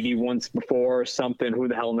maybe once before or something. Who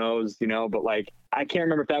the hell knows, but like I can't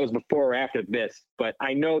remember if that was before or after this, but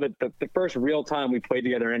I know that the first real time we played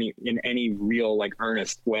together in any real like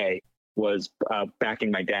earnest way was backing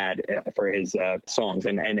my dad for his songs,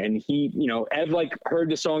 and he, Ev like heard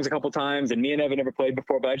the songs a couple times, and me and Ev had never played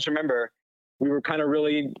before, but I just remember we were kind of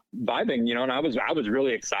really vibing, and I was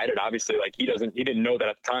really excited. Obviously, like he didn't know that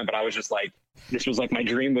at the time, but I was just like, this was like my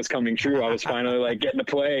dream was coming true. I was finally like getting to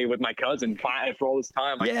play with my cousin for all this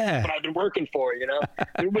time. Like, yeah. What I've been working for, I've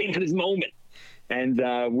been waiting for this moment. And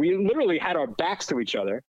we literally had our backs to each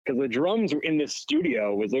other because the drums were in this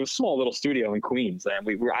studio. It was a small little studio in Queens, and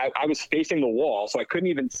I was facing the wall, so I couldn't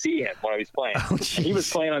even see him when I was playing. Oh, and he was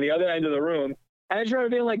playing on the other end of the room, and I just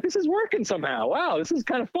remember being like, "This is working somehow. Wow, this is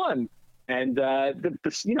kind of fun." And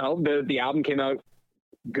the album came out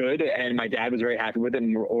good, and my dad was very happy with it,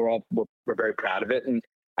 and we're very proud of it. And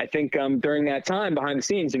I think during that time behind the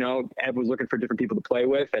scenes, Ev was looking for different people to play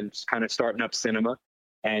with and just kind of starting up cinema.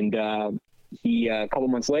 And he a couple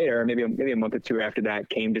months later, maybe a month or two after that,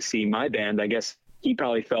 came to see my band. I guess he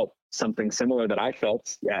probably felt something similar that I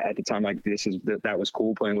felt at the time. Like that was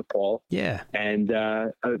cool playing with Paul. Yeah. And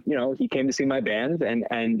he came to see my band, and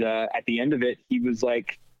at the end of it, he was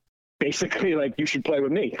like, basically like, you should play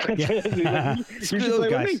with me. Yeah. You should play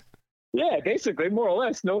with me. Yeah, basically, more or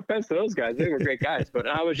less. No offense to those guys. They were great guys. But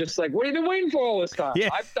I was just like, what have you been waiting for all this time? Yeah.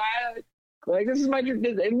 Like, this is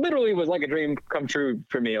it literally was like a dream come true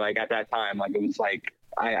for me. Like at that time, like it was like,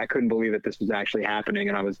 I couldn't believe that this was actually happening.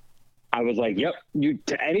 And I was like, yep,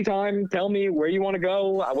 anytime, tell me where you want to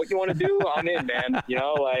go, what you want to do. I'm in, man.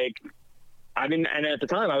 And at the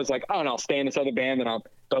time I was like, oh, no, I'll stay in this other band.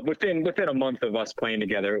 But within a month of us playing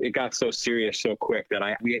together, it got so serious so quick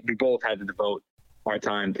that we both had to devote our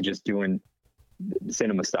time to just doing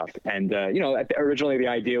cinema stuff. And, originally the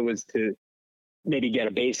idea was to maybe get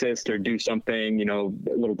a bassist or do something, a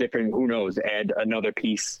little different, who knows, add another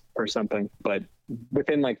piece or something. But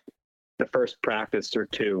within like the first practice or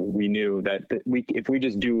two, we knew that if we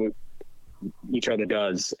just do what each other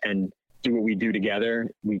does and do what we do together,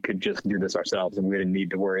 we could just do this ourselves and we didn't need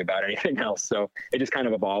to worry about anything else. So it just kind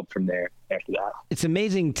of evolved from there after that. It's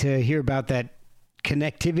amazing to hear about that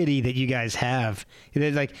connectivity that you guys have.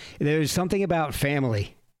 There's something about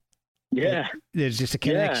family. Yeah. There's just a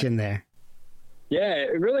connection there. Yeah,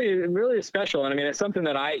 it really is special. And I mean, it's something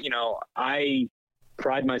that I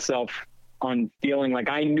pride myself on feeling like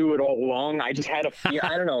I knew it all along. I just had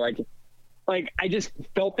I don't know, like I just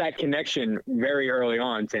felt that connection very early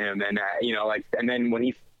on to him. And, and then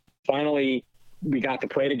when we got to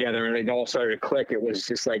play together and it all started to click, it was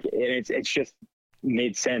just like, it's just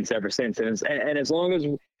made sense ever since. And as long as,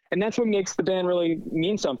 and that's what makes the band really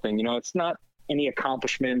mean something. It's not any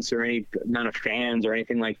accomplishments or any amount of fans or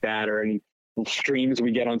anything like that, or any streams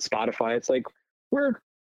we get on Spotify. It's like, we're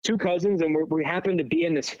two cousins and we happen to be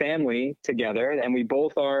in this family together, and we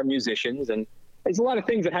both are musicians, and there's a lot of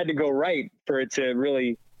things that had to go right for it to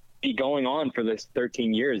really be going on for this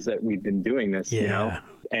 13 years that we've been doing this, and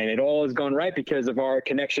it all has gone right because of our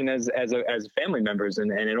connection as family members.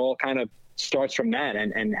 And it all kind of starts from that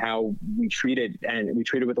and how we treat it, and we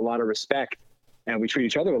treat it with a lot of respect, and we treat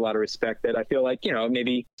each other with a lot of respect, that I feel like,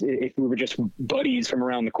 maybe if we were just buddies from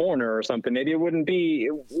around the corner or something, maybe we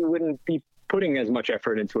wouldn't be putting as much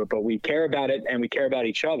effort into it, but we care about it and we care about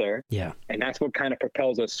each other. Yeah. And that's what kind of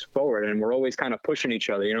propels us forward. And we're always kind of pushing each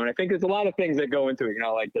other, and I think there's a lot of things that go into it,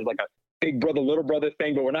 like there's like a big brother, little brother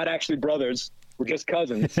thing, but we're not actually brothers. We're just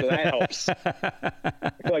cousins. So that helps. I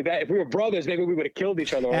feel like that if we were brothers, maybe we would have killed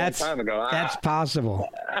each other a long time ago. That's possible.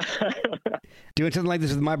 Doing something like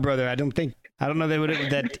this with my brother, I don't know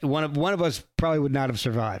that one of us probably would not have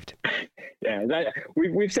survived. Yeah,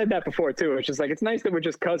 we've said that before too. It's just like, it's nice that we're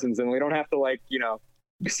just cousins and we don't have to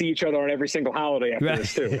see each other on every single holiday after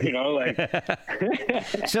this too, you know, like.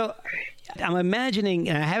 So I'm imagining,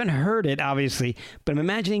 and I haven't heard it obviously, but I'm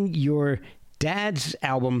imagining your dad's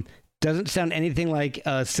album doesn't sound anything like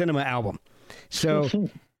a Cinema album. So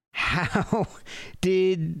how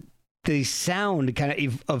did the sound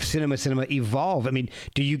kind of Cinema evolve? I mean,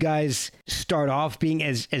 do you guys start off being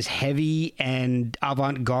as heavy and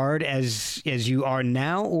avant-garde as you are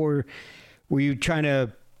now, or were you trying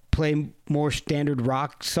to play more standard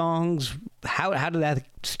rock songs? How did that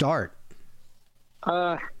start?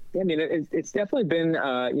 I mean, it's definitely been,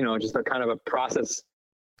 you know, just a kind of a process,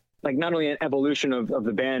 like not only an evolution of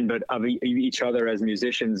the band, but of each other as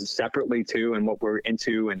musicians separately too, and what we're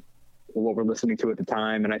into and what we're listening to at the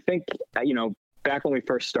time. And I think, you know, back when we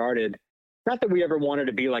first started, not that we ever wanted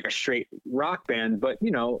to be like a straight rock band, but,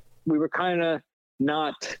 you know, we were kind of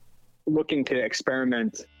not looking to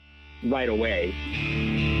experiment right away.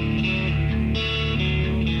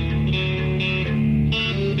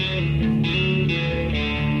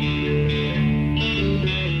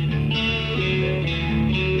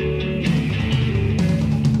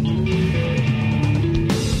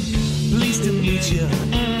 Pleased to meet you,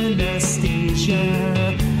 Anastasia,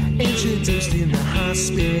 introduced in the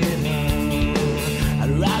hospital. I'd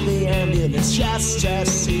ride the ambulance just to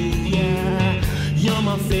see ya. You're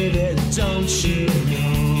my favorite, don't you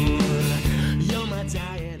know? You're my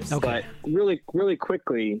dying. Okay. But really, really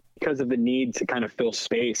quickly, because of the need to kind of fill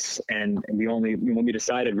space, and when we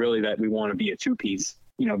decided really that we want to be a two-piece,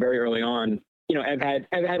 you know, very early on, you know, Ev had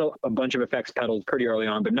a bunch of effects pedals pretty early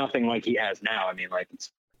on, but nothing like he has now. I mean, like,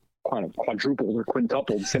 it's kind of quadrupled or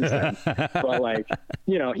quintupled since then. But like,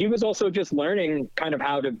 you know, he was also just learning kind of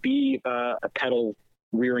how to be a pedal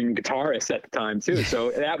rearing guitarist at the time too.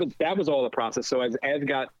 So that was all the process. So as Ev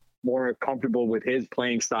got more comfortable with his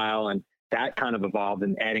playing style, and that kind of evolved,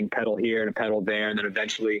 and adding pedal here and a pedal there, and then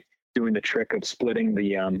eventually doing the trick of splitting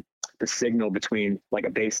the signal between like a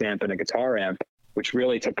bass amp and a guitar amp, which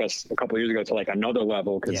really took us a couple of years ago to like another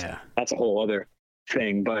level, because that's a whole other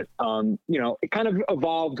thing. But you know, it kind of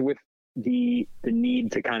evolved with the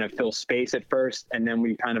need to kind of fill space at first, and then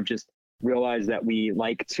we kind of just realized that we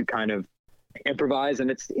like to kind of improvise,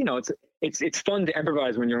 and it's, you know, it's fun to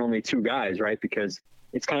improvise when you're only two guys, right? Because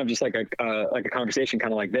it's kind of just like a conversation,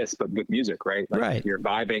 kind of like this, but with music, right? Like, right. You're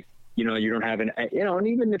vibing, you know, you don't have you know, and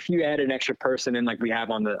even if you add an extra person in, like we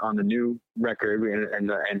have on the new record,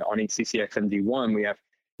 and on CCX MD1,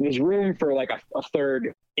 there's room for like a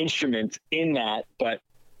third instrument in that. But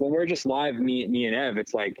when we're just live, me and Ev,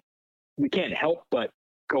 it's like we can't help but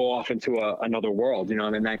go off into another world, you know,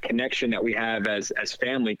 and that connection that we have as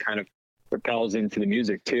family kind of propels into the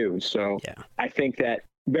music too. So I think that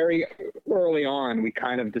very early on, we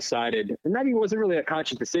kind of decided, and that wasn't really a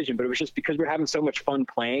conscious decision, but it was just because we're having so much fun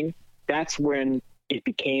playing. That's when it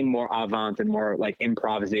became more avant and more like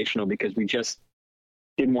improvisational, because we just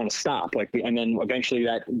didn't want to stop. And then eventually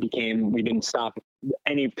that became, we didn't stop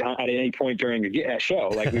at any point during a show.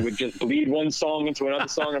 Like, we would just bleed one song into another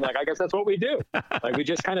song, and like, I guess that's what we do. Like, we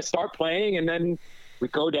just kind of start playing, and then we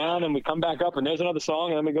go down and we come back up, and there's another song,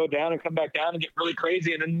 and then we go down and come back down and get really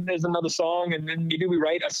crazy, and then there's another song, and then maybe we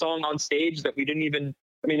write a song on stage that we didn't even,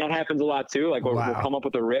 I mean, that happens a lot too. Like, we'll come up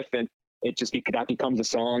with a riff, and it just that becomes a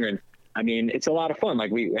song. And I mean, it's a lot of fun.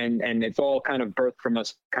 Like, and it's all kind of birthed from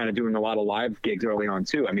us kind of doing a lot of live gigs early on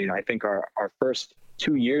too. I mean, I think our first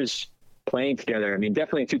 2 years playing together, I mean,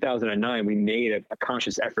 definitely in 2009, we made a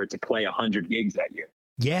conscious effort to play 100 gigs that year.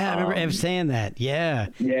 Yeah, I remember Ev saying that. Yeah.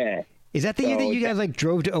 Yeah. Is that the year that you guys like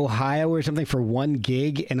drove to Ohio or something for one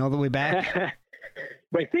gig and all the way back?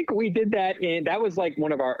 But I think we did that that was like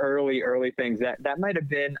one of our early things. That might have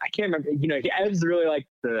been, I can't remember, you know, Ev's really like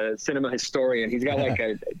the cinema historian. He's got like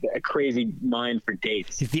a crazy mind for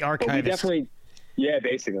dates. He's the archivist. Definitely, yeah,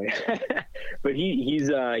 basically. But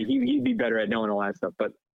he'd be better at knowing all that stuff.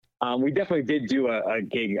 But we definitely did do a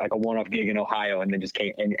gig, like a one-off gig in Ohio, and then just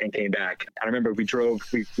came back. I remember we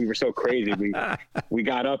were so crazy. We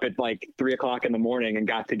got up at like 3:00 in the morning and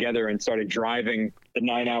got together and started driving the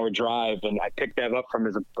 9-hour drive. And I picked Ev up from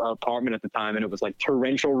his apartment at the time, and it was like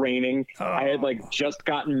torrential raining. Oh. I had like just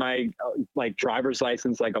gotten my like driver's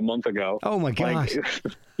license like a month ago. Oh my gosh.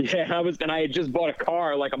 Yeah, and I had just bought a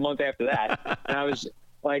car like a month after that. And I was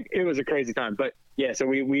like, it was a crazy time. But yeah, so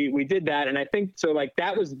we did that, and I think so. Like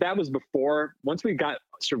that was before. Once we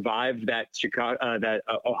survived that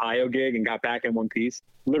Ohio gig and got back in one piece.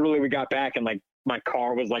 Literally, we got back and like my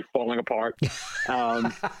car was like falling apart.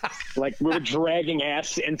 Like we were dragging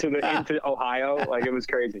ass into Ohio. Like it was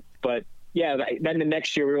crazy. But yeah, then the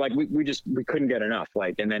next year we were like we couldn't get enough.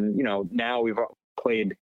 Like, and then, you know, now we've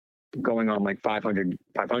played going on like 500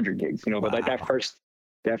 gigs. You know, but like that first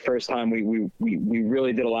that first time we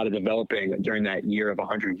really did a lot of developing during that year of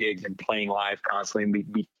 100 gigs and playing live constantly. And we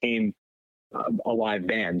became a live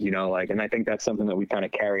band, you know, like, and I think that's something that we kind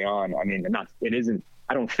of carry on. I mean, I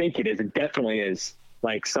don't think it is. It definitely is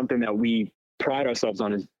like something that we pride ourselves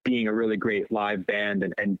on, is being a really great live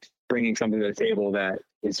band and bringing something to the table that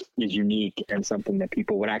is unique and something that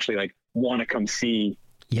people would actually like want to come see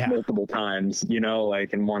multiple times, you know,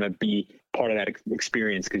 like, and want to be part of that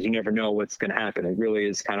experience, because you never know what's going to happen. It really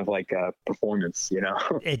is kind of like a performance, you know.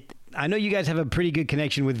 I know you guys have a pretty good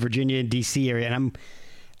connection with Virginia and DC area, and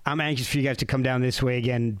I'm anxious for you guys to come down this way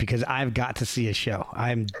again, because I've got to see a show.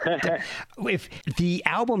 If the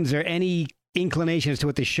albums are any inclination as to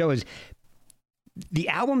what this show is, the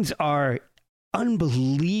albums are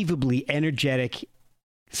unbelievably energetic,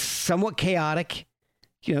 somewhat chaotic.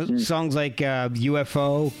 You know, songs like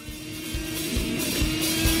UFO.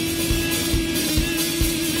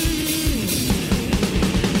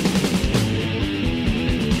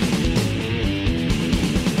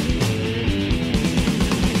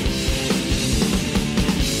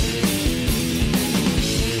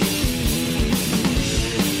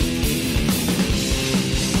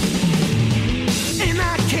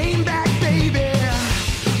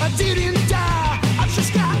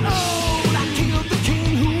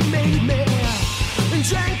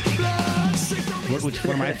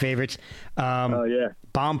 One of my favorites.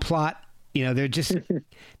 Bomb Plot. You know,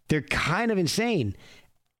 they're kind of insane.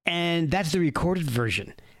 And that's the recorded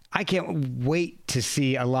version. I can't wait to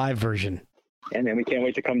see a live version. And then we can't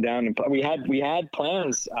wait to come down and we had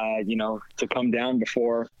plans, you know, to come down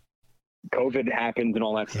before COVID happened and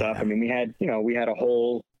all that stuff. I mean, we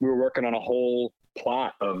were working on a whole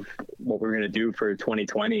plot of what we were going to do for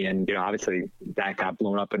 2020. And, you know, obviously that got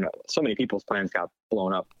blown up and so many people's plans got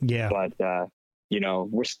blown up. Yeah. But, you know,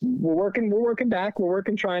 we're working back. We're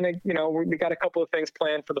working, trying to, you know, we got a couple of things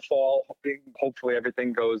planned for the fall. Hopefully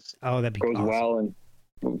everything goes awesome. Well, and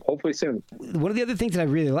hopefully soon. One of the other things that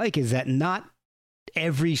I really like is that not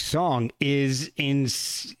every song is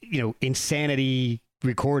insanity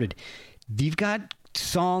recorded. You've got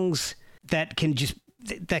songs that can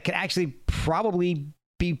actually probably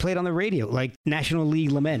be played on the radio, like National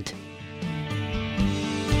League Lament.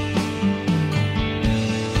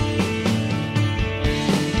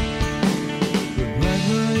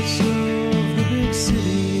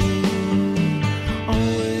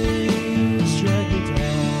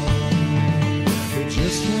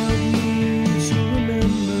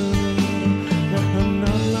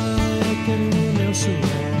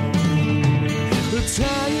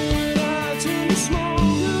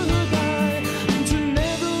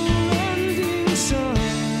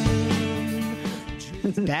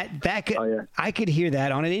 I could hear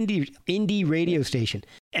that on an indie radio station.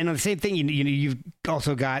 And on the same thing, you've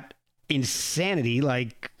also got Insanity,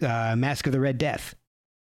 like Mask of the Red Death.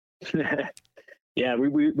 Yeah,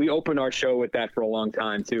 we opened our show with that for a long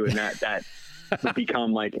time too, and that would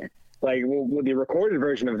become like the recorded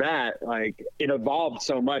version of that. Like, it evolved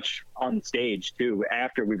so much on stage too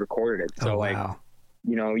after we recorded it. So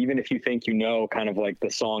you know, even if you think, you know, kind of like the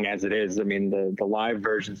song as it is, I mean, the live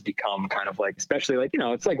versions become kind of like, especially like, you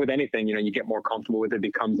know, it's like with anything, you know, you get more comfortable with it, it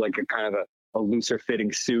becomes like a kind of a looser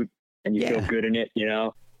fitting suit and you feel good in it, you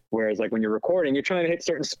know, whereas like when you're recording, you're trying to hit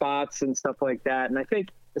certain spots and stuff like that. And I think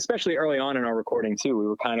especially early on in our recording too, we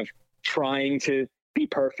were kind of trying to be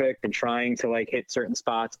perfect and trying to like hit certain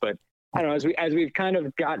spots. But I don't know, as we've kind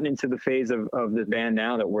of gotten into the phase of the band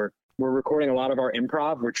now that we're recording a lot of our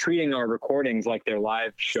improv, we're treating our recordings like they're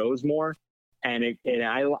live shows more. And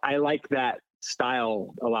I like that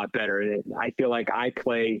style a lot better. I feel like I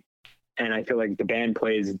play and I feel like the band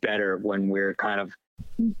plays better when we're kind of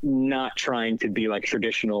not trying to be like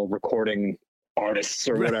traditional recording artists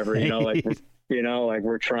or whatever, you know, like, you know, like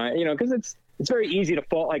we're trying, you know, cause it's very easy to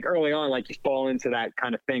fall, like early on, like you fall into that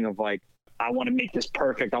kind of thing of like, I want to make this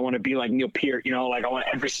perfect. I want to be like Neil Peart, you know, like I want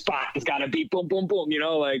every spot, it's got to be boom, boom, boom, you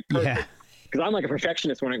know, like perfect. Yeah. Cause I'm like a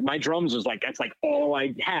perfectionist when my drums was like, that's like all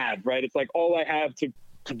I have, right? It's like all I have to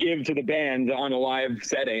give to the band on a live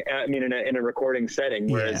setting. I mean, in a recording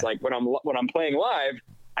setting. Whereas like when I'm playing live,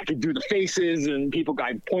 I could do the faces and people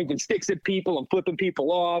pointing sticks at people and flipping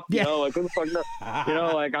people off, you know, like, what the fuck, you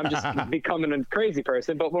know, like I'm just becoming a crazy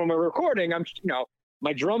person. But when we're recording, I'm, you know,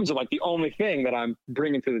 my drums are like the only thing that I'm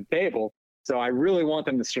bringing to the table. So I really want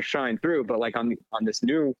them to shine through. But like on this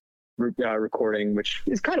new recording, which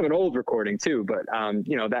is kind of an old recording too, but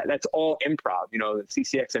you know, that's all improv. You know, the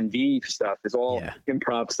CCXMV stuff is all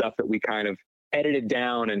improv stuff that we kind of edited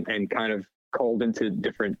down and kind of culled into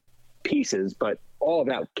different pieces. But all of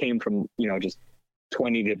that came from, you know, just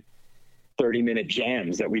 20 to 30-minute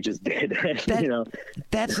jams that we just did.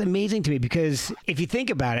 That's amazing to me, because if you think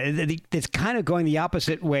about it, it's kind of going the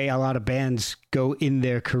opposite way a lot of bands go in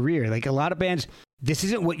their career. Like a lot of bands, this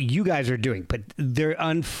isn't what you guys are doing, but they're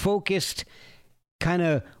unfocused, kind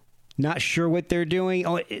of not sure what they're doing,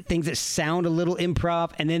 things that sound a little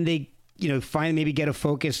improv, and then they, finally maybe get a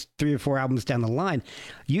focus 3 or 4 albums down the line.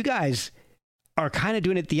 You guys are kind of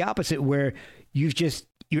doing it the opposite, where your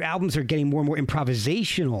albums are getting more and more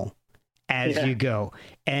improvisational as you go.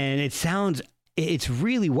 And it's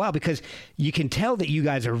really wild, because you can tell that you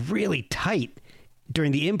guys are really tight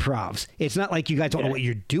during the improvs. It's not like you guys don't know what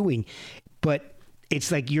you're doing, but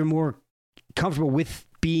it's like you're more comfortable with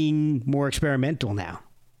being more experimental now.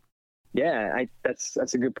 Yeah, that's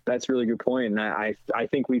a really good point. And I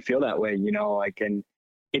think we feel that way, and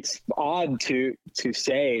it's odd to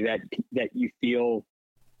say that we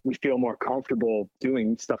feel more comfortable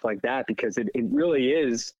doing stuff like that, because it really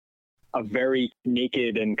is a very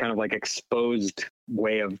naked and kind of like exposed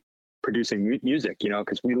way of producing music,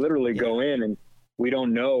 because we literally go in and we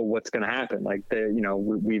don't know what's going to happen. Like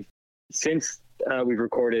we've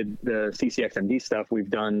recorded the CCXMD stuff, we've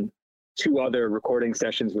done 2 other recording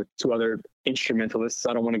sessions with 2 other instrumentalists.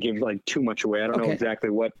 I don't want to give like too much away. I don't know exactly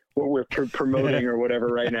what we're promoting or whatever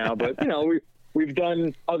right now, but we've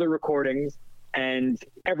done other recordings, and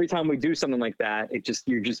every time we do something like that,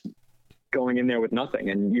 you're just going in there with nothing,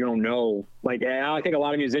 and you don't know. Like, I think a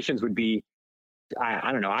lot of musicians would be,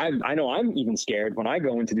 I don't know. I know I'm even scared when I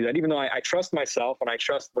go in to do that, even though I trust myself and I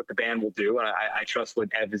trust what the band will do, and I trust what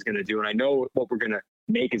Ev is going to do, and I know what we're going to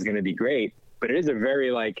make is going to be great. But it is a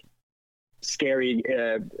very scary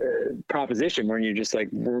proposition, where you're just like,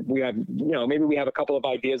 we have, maybe we have a couple of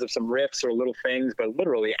ideas of some riffs or little things, but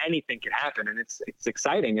literally anything can happen, and it's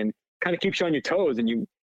exciting and kind of keeps you on your toes, and you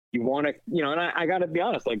want to, and I got to be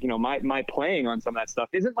honest, my playing on some of that stuff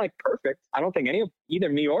isn't perfect. I don't think either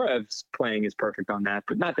me or Ev's playing is perfect on that,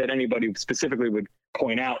 but not that anybody specifically would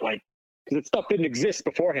point out, because that stuff didn't exist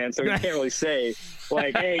beforehand, so you can't really say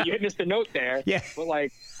hey, you missed a note there. Yeah. But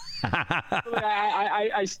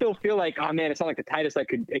I still feel like, oh man, it's not the tightest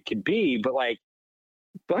it could be, but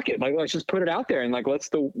fuck it, let's just put it out there, and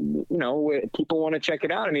people want to check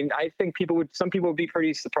it out. I mean, I think some people would be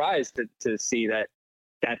pretty surprised to see that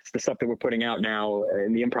that's the stuff that we're putting out now,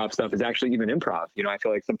 and the improv stuff is actually even improv. I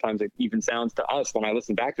feel like sometimes it even sounds to us, when I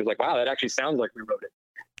listen back to it, wow, that actually sounds like we wrote it.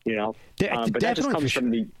 But that just comes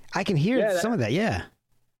from I can hear some of that. Yeah.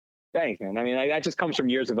 Thanks, man. I mean, that just comes from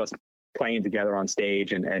years of us playing together on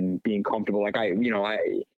stage and being comfortable.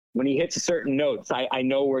 When he hits certain notes, I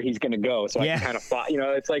know where he's going to go. So I can kind of follow,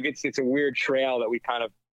 it's a weird trail that we kind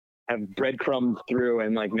of have breadcrumbed through.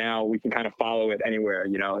 And now we can kind of follow it anywhere,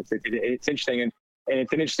 it's interesting. And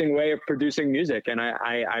it's an interesting way of producing music. And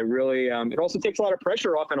I really, it also takes a lot of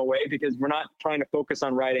pressure off in a way, because we're not trying to focus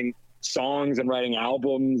on writing songs and writing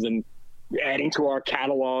albums and adding to our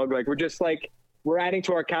catalog. We're just we're adding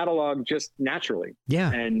to our catalog just naturally.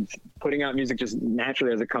 Yeah. And putting out music just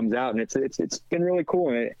naturally as it comes out. And it's been really cool.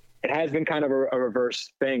 And it has been kind of a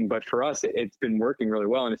reverse thing, but for us, it's been working really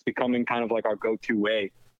well. And it's becoming kind of our go-to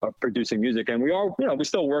way of producing music. And we are, we're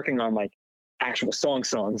still working on actual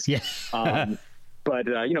songs. Yeah. But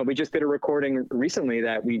we just did a recording recently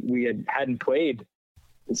that we hadn't played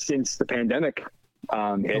since the pandemic hit.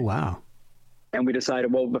 Oh, wow. And we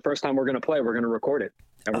decided, well, the first time we're going to play, we're going to record it.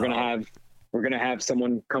 And we're going to have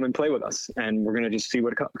someone come and play with us, and we're going to just see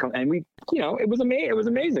what comes. And we, it was amazing. It was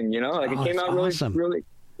amazing, it came out awesome. really,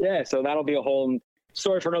 yeah. So that'll be a whole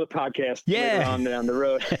story for another podcast later on down the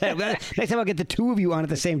road. Next time I'll get the 2 of you on at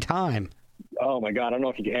the same time. Oh my God. I don't know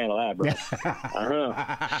if you can handle that, bro. I don't know.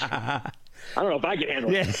 I don't know if I can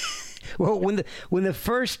handle it. Well, when the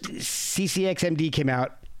first CCXMD came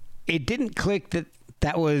out, it didn't click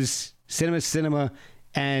that was Cinema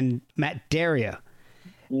and Matt Daria.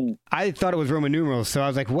 I thought it was Roman numerals, so I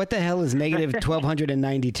was like, what the hell is negative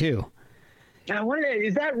 1292?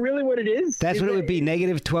 Is that really what it is? That's what it would be,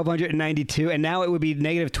 negative 1292, and now it would be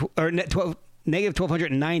negative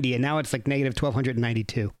 1290, and now it's negative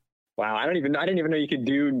 1292. Wow, I didn't even know you could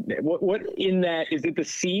do what in that. Is it the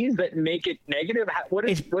C's that make it negative? What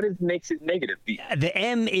makes it negative? The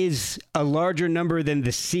M is a larger number than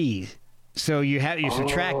the C, so you're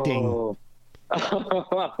subtracting.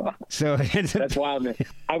 So that's wild, man.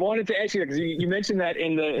 I wanted to ask you because you mentioned that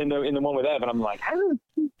in the one with Ev, and I'm like, how did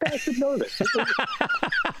you guys know this?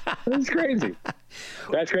 That's crazy.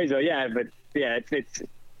 That's crazy. Yeah, but yeah, it's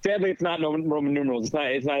sadly it's not Roman numerals.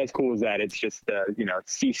 It's not as cool as that. It's just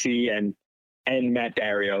it's CC and and Matt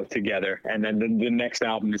Dario together. And then the next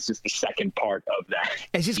album is just the second part of that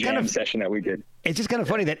it's just jam session that we did. It's just kind of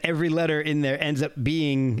funny that every letter in there ends up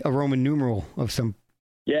being a Roman numeral of some.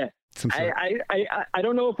 Yeah. I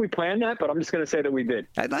don't know if we planned that, but I'm just going to say that we did.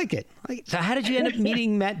 I like it. So how did you end up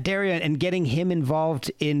meeting Matt Dario and getting him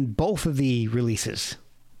involved in both of the releases?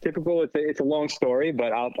 Typical. It's a long story,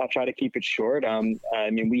 but I'll try to keep it short. I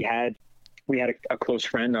mean, we had a close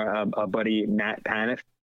friend, a buddy, Matt Paniff,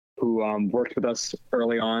 who worked with us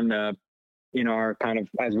early on in our kind of,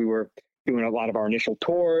 as we were doing a lot of our initial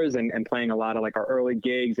tours and playing a lot of like our early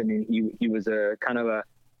gigs. I mean, he was a kind of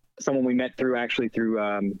someone we met through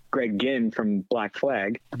Greg Ginn from Black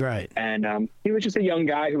Flag. Right. And he was just a young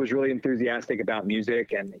guy who was really enthusiastic about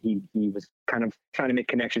music, and he was kind of trying to make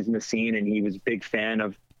connections in the scene, and he was a big fan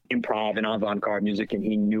of improv and avant-garde music, and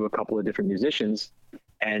he knew a couple of different musicians.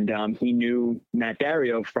 And he knew Matt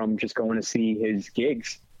Dario from just going to see his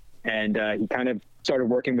gigs. And he kind of started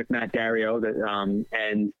working with Matt Dario,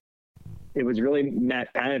 and it was really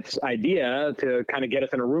Matt Paniff's idea to kind of get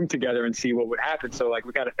us in a room together and see what would happen. So like,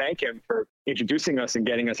 we got to thank him for introducing us and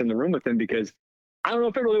getting us in the room with him, because I don't know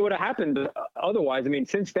if it really would have happened otherwise. I mean,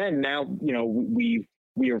 since then, now, you know, we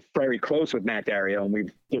are very close with Matt Dario, and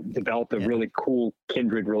we've developed a really cool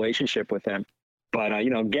kindred relationship with him. But,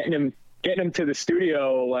 you know, getting him to the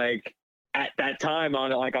studio, like at that time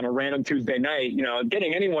on a random Tuesday night, you know,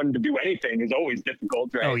 getting anyone to do anything is always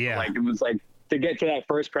difficult, right? Oh yeah. Like, it was like, to get to that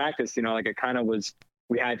first practice, you know, like it kind of was,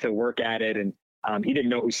 we had to work at it, and he didn't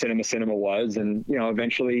know who Cinema was. And, you know,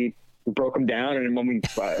 eventually we broke him down. And when we,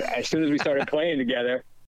 as soon as we started playing together,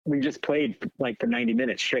 we just played like for 90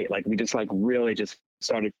 minutes straight. Like we just like really just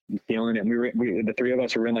started feeling it. And we the three of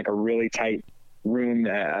us were in like a really tight room,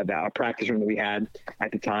 a practice room that we had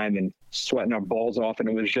at the time, and sweating our balls off. And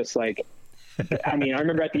it was just like, I mean, I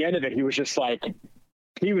remember at the end of it, he was just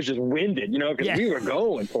winded, you know, because we were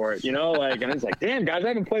going for it, you know, like, and it's like, damn, guys, I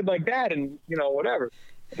haven't played like that, and, you know, whatever.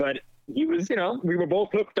 But he was, you know, we were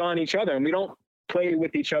both hooked on each other, and we don't play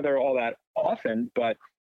with each other all that often, but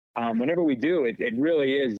whenever we do, it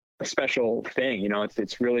really is a special thing, you know.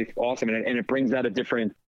 It's really awesome, and it brings out a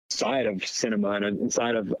different side of Cinema and a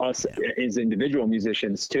side of us as individual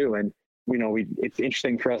musicians too. And, you know, it's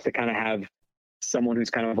interesting for us to kind of have someone who's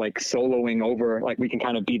kind of like soloing over, like we can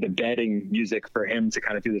kind of be the bedding music for him to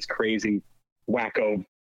kind of do this crazy wacko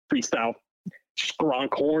freestyle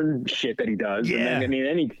skronk horn shit that he does. Yeah. And then,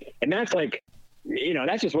 I mean, and that's like, you know,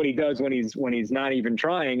 that's just what he does when he's not even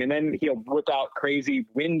trying. And then he'll whip out crazy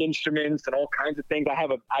wind instruments and all kinds of things. I have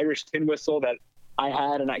an Irish tin whistle that I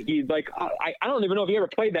had, and he like, I don't even know if he ever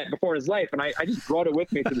played that before in his life. And I just brought it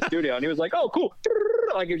with me to the studio, and he was like, oh, cool.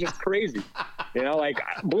 Like, it was just crazy, you know, like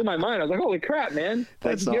blew my mind. I was like, holy crap, man. Like,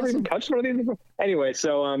 That's you ever awesome. even touched one of these before? Anyway,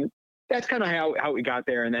 so that's kind of how we got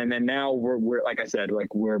there. And then now we're like I said,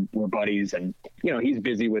 like we're buddies, and, you know, he's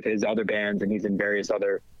busy with his other bands, and he's in various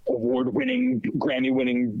other award-winning,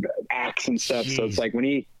 Grammy-winning acts and stuff. Jeez. So it's like when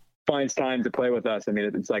he finds time to play with us, I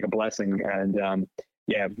mean, it's like a blessing. And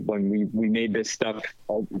yeah, when we made this stuff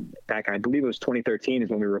back, I believe it was 2013 is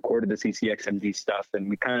when we recorded the CCXMD stuff, and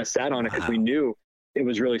we kind of sat on it because we knew it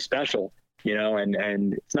was really special, you know, and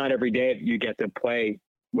it's not every day you get to play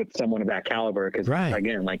with someone of that caliber, because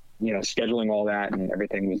again, like, you know, scheduling all that and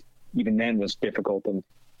everything was difficult. And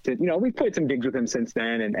you know, we've played some gigs with him since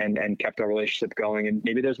then, and kept our relationship going, and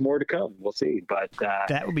maybe there's more to come. We'll see. But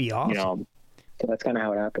that would be awesome. You know, so that's kind of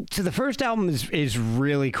how it happened. So the first album is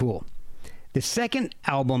really cool. The second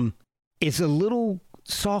album is a little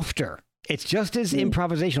softer. It's just as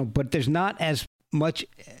improvisational, but there's not as much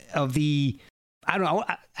of the, I don't know,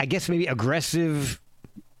 I guess maybe aggressive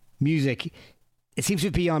music. It seems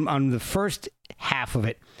to be on the first half of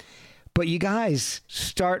it. But you guys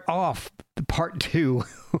start off part 2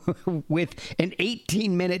 with an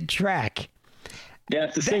 18-minute track. Yeah,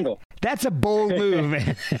 it's a single. That's a bold move,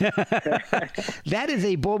 man. That is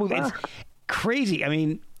a bold move. It's crazy. I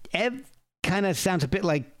mean, Ev kind of sounds a bit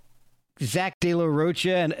like Zach De La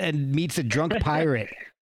Rocha and meets a drunk pirate.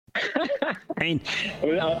 I mean...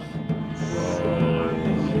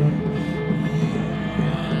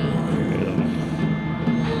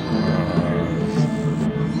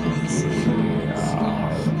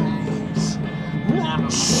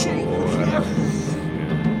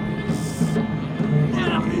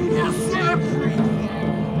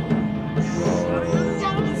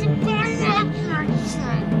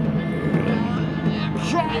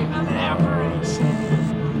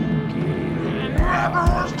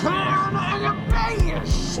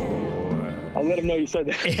 I'll let him know you said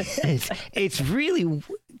that. It's really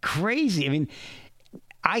crazy. I mean,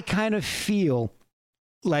 I kind of feel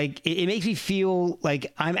like it makes me feel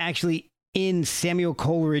like I'm actually in Samuel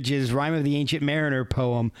Coleridge's Rime of the Ancient Mariner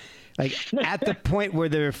poem, like at the point where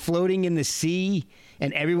they're floating in the sea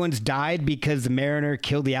and everyone's died because the mariner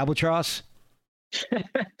killed the albatross.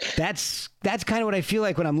 That's kind of what I feel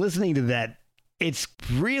like when I'm listening to that. It's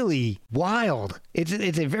really wild. It's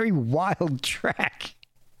a very wild track.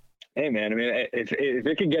 Hey man, I mean, if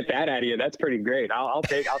it can get that out of you, that's pretty great. I'll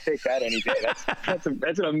take that any day.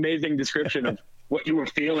 That's an amazing description of what you were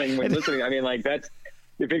feeling when listening. I mean, like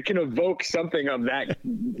if it can evoke something of that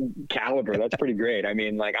caliber, that's pretty great. I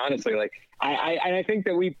mean, like honestly, like I think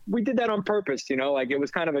that we did that on purpose. You know, like it was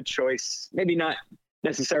kind of a choice, maybe not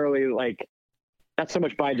necessarily like not so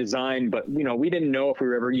much by design, but you know, we didn't know if we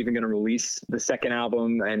were ever even going to release the second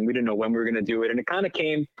album, and we didn't know when we were going to do it, and it kind of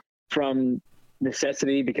came from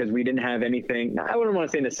necessity because we didn't have anything. I wouldn't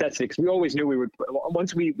want to say necessity because we always knew we would.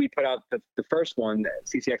 Once we put out the first one,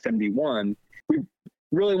 CCXMD1, we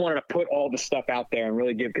really wanted to put all the stuff out there and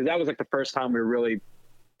really give, because that was like the first time we were really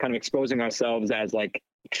kind of exposing ourselves as like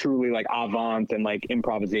truly like avant and like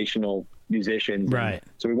improvisational musicians. Right. And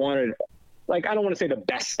so we wanted, like, I don't want to say the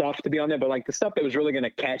best stuff to be on there, but like the stuff that was really going to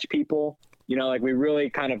catch people, you know, like we really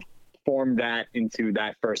kind of formed that into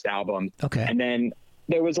that first album. Okay. And then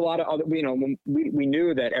there was a lot of other, you know, we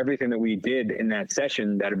knew that everything that we did in that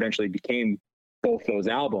session that eventually became both those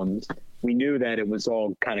albums, we knew that it was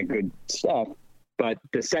all kind of good stuff. But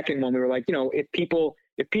the second one, we were like, you know, if people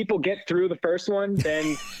get through the first one,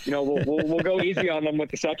 then, you know, we'll go easy on them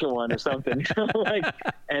with the second one or something. Like,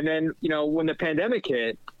 and then, you know, when the pandemic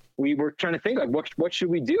hit, we were trying to think like, what should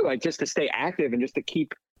we do? Like just to stay active and just to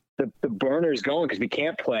keep the burners going, because we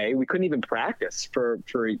can't play. We couldn't even practice for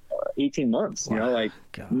 18 months, you know, like,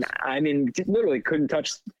 I mean, literally couldn't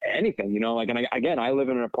touch anything, you know, like, and I live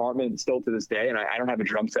in an apartment still to this day, and I don't have a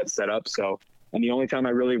drum set up. So, and the only time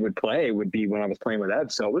I really would play would be when I was playing with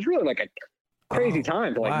Eb. So it was really like a crazy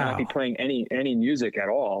time to like not be playing any music at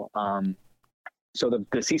all. So the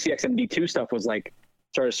CCXMD2 stuff was like,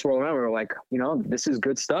 started swirling around. We were like, you know, this is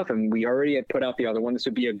good stuff. And we already had put out the other one. This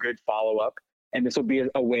would be a good follow-up. And this will be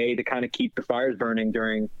a way to kind of keep the fires burning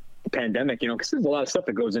during the pandemic, you know, because there's a lot of stuff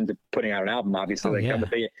that goes into putting out an album, obviously.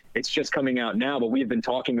 It's just coming out now, but we've been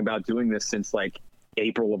talking about doing this since like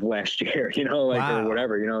April of last year, you know, like, or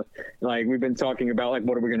whatever, you know, like we've been talking about like,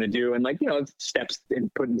 what are we going to do? And like, you know,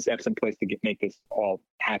 putting steps in place to make this all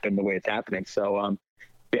happen the way it's happening. So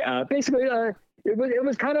basically, it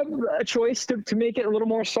was kind of a choice to make it a little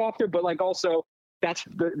more softer, but like also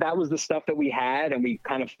that was the stuff that we had, and we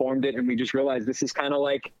kind of formed it, and we just realized this is kind of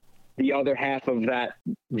like the other half of that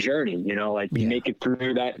journey, you know, like you make it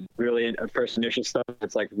through that really first initial stuff.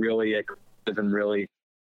 It's like really and really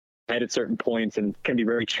at certain points, and can be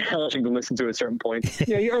very challenging to listen to at certain points.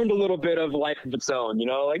 You know, you earned a little bit of life of its own, you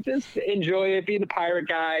know, like just enjoy it, be the pirate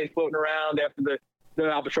guy floating around after the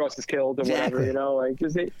albatross is killed or whatever, you know, like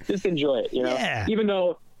just enjoy it, you know, even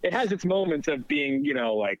though it has its moments of being, you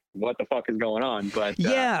know, like what the fuck is going on, but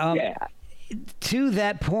to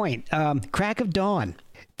that point, Crack of Dawn,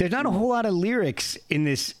 there's not a whole lot of lyrics in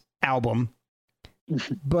this album,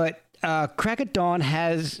 but Crack of Dawn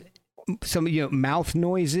has some, you know, mouth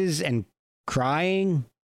noises and crying.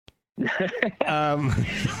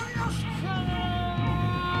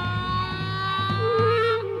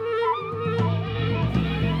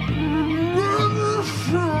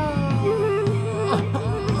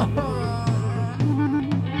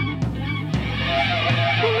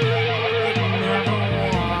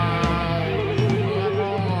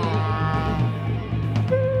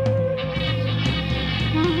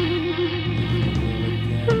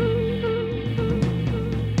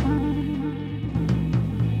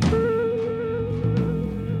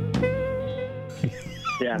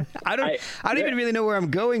 I don't even really know where I'm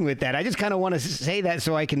going with that. I just kind of want to say that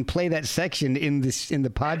so I can play that section in the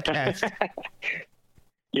podcast.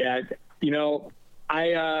 Yeah, you know,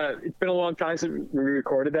 it's been a long time since we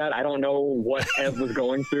recorded that. I don't know what Ev was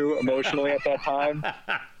going through emotionally at that time.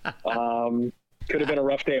 Could have been a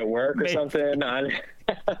rough day at work or something. I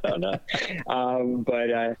don't know.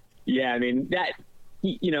 But yeah, I mean that,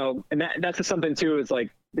 you know, and that's just something too. Is like,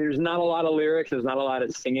 there's not a lot of lyrics. There's not a lot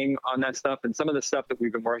of singing on that stuff. And some of the stuff that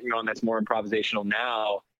we've been working on that's more improvisational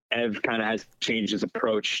now, Ev kind of has changed his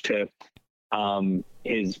approach to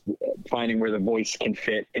his finding where the voice can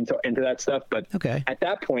fit into that stuff. But at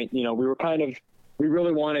that point, you know, we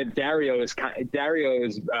really wanted Dario's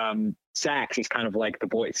sax is kind of like the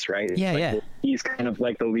voice, right? He's kind of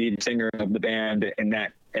like the lead singer of the band in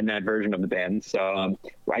that version of the band. So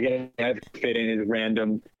I guess Ev fit in his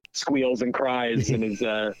random squeals and cries and his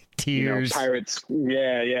tears, you know, pirates.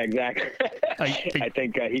 Yeah, exactly. I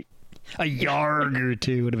think A yarg or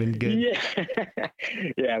two would have been good. Yeah,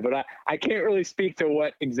 yeah, but I can't really speak to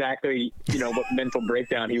what exactly, what mental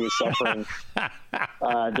breakdown he was suffering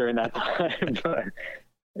during that time. But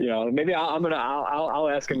maybe I'll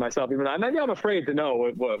ask him myself. Even maybe I'm afraid to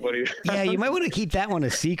know what he. Yeah, you might want to keep that one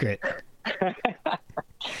a secret.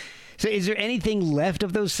 So, is there anything left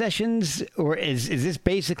of those sessions, or is this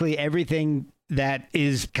basically everything that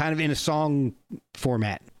is kind of in a song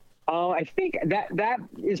format? I think that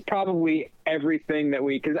is probably everything that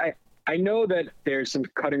because I know that there's some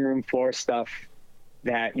cutting room floor stuff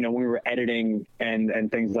that, when we were editing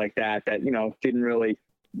and things like that wasn't really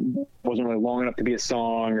long enough to be a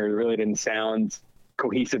song, or really didn't sound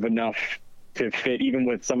cohesive enough to fit, even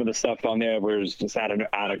with some of the stuff on there where it's just out of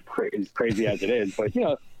as crazy as it is. But,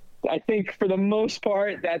 I think for the most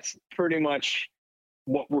part, that's pretty much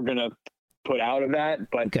what we're going to put out of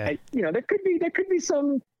that. But, okay. There could be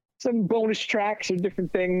some bonus tracks or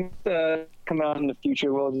different things come out in the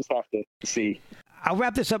future. We'll just have to see. I'll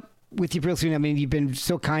wrap this up with you real soon. I mean, you've been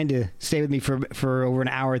so kind to stay with me for over an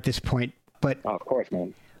hour at this point. But of course,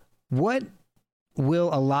 man. What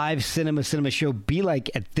will a live cinema show be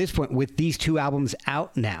like at this point with these two albums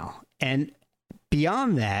out now? And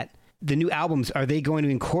beyond that, the new albums, are they going to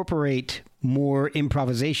incorporate more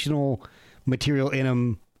improvisational material in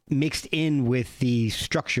them mixed in with the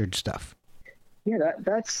structured stuff? Yeah,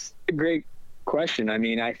 that's a great question. I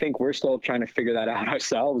mean, I think we're still trying to figure that out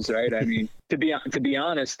ourselves, right? I mean, to be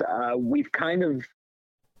honest, we've kind of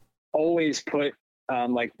always put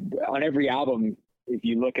like on every album, if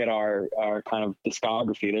you look at our kind of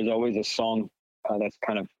discography, there's always a song that's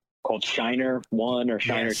kind of called Shiner 1 or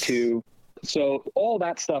Shiner 2. So all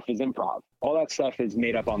that stuff is improv. All that stuff is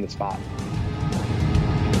made up on the spot.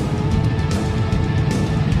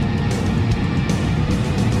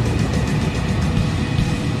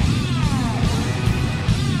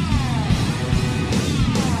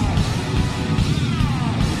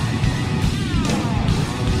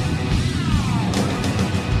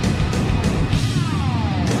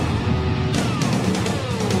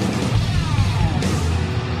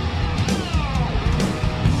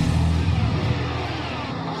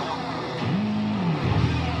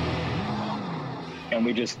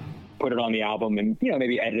 We just put it on the album and,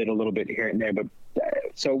 maybe edit it a little bit here and there. But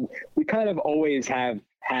so we kind of always have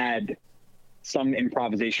had some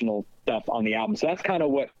improvisational stuff on the album. So that's kind of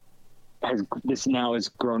what this now has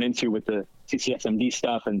grown into with the CCSMD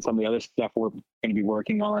stuff and some of the other stuff we're going to be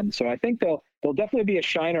working on. So I think there'll definitely be a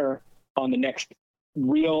Shiner on the next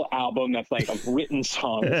real album that's like of written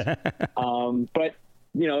songs. But,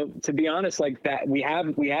 to be honest, like that, we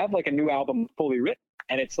have like a new album fully written.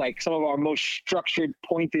 And it's like some of our most structured,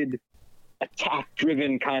 pointed,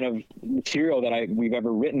 attack-driven kind of material that we've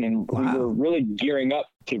ever written. And we were really gearing up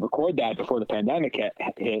to record that before the pandemic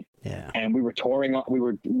hit. Yeah. And we were touring.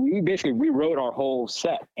 We basically rewrote our whole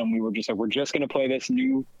set. And we were just like, we're just going to play this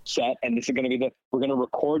new set. And this is going to be we're going to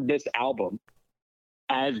record this album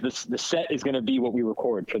as the set is going to be what we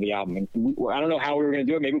record for the album. And I don't know how we were going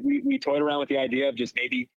to do it. Maybe we toyed around with the idea of just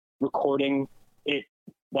maybe recording it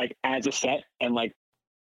like as a set and like,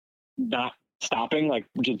 not stopping, like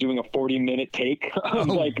just doing a 40-minute take of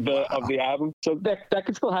of the album. So that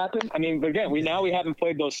could still happen. I mean, but again, we haven't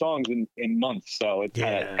played those songs in months, so it's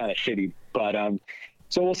kind of shitty. But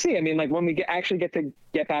so we'll see. I mean, like when we actually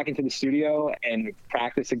get back into the studio and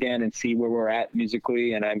practice again and see where we're at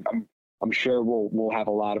musically, and I'm sure we'll have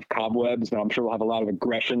a lot of cobwebs, and I'm sure we'll have a lot of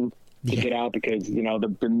aggression to get out, because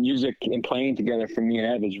the music and playing together for me and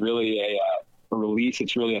Ev is really a release.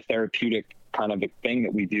 It's really a therapeutic kind of a thing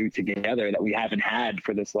that we do together that we haven't had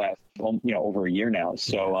for this last, over a year now.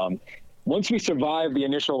 So once we survive the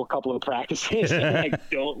initial couple of practices and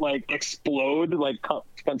don't explode,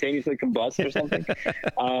 spontaneously combust or something,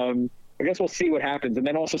 I guess we'll see what happens, and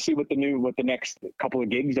then also see what the next couple of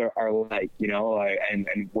gigs are like,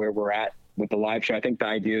 and where we're at with the live show. I think the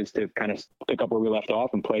idea is to kind of pick up where we left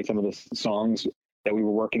off and play some of the songs that we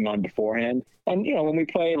were working on beforehand. And, when we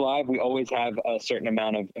play live, we always have a certain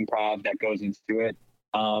amount of improv that goes into it.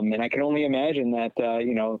 And I can only imagine that,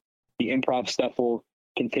 the improv stuff will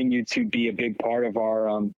continue to be a big part of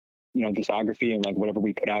our, discography and whatever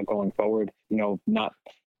we put out going forward,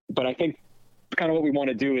 but I think kind of what we want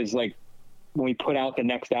to do is when we put out the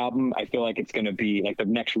next album, I feel like it's going to be the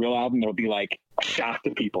next real album. It'll be a shock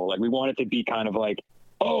to people. We want it to be kind of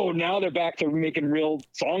oh, now they're back to making real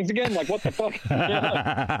songs again? What the fuck?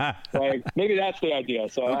 Maybe that's the idea.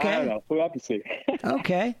 So okay. I don't know. We'll have to see.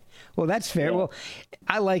 Okay. Well, that's fair. Yeah. Well,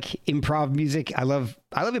 I like improv music. I love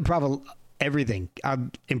improv everything.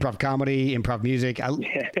 Improv comedy, improv music.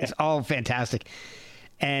 It's all fantastic.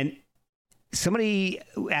 And somebody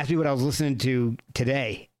asked me what I was listening to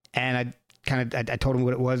today, and I told them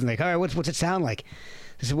what it was, and like, all right, what's it sound like?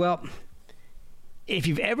 I said, well, if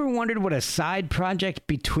you've ever wondered what a side project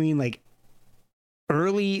between like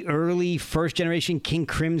early first generation King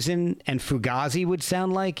Crimson and Fugazi would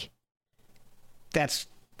sound like, that's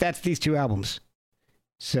these two albums.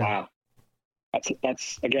 So. Wow.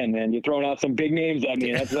 That's again, man, you're throwing out some big names at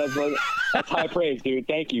me. That's high praise, dude.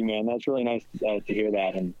 Thank you, man. That's really nice to hear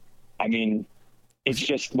that. And I mean, it's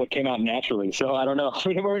just what came out naturally. So I don't know.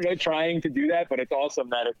 We're trying to do that, but it's awesome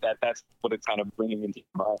that's what it's kind of bringing into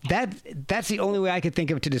your mind. That's the only way I could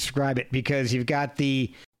think of to describe it, because you've got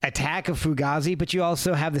the attack of Fugazi, but you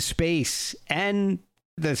also have the space and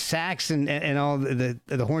the sax and all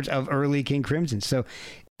the horns of early King Crimson. So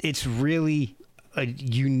it's really a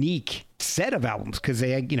unique set of albums, because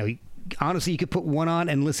they, honestly, you could put one on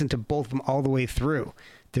and listen to both of them all the way through.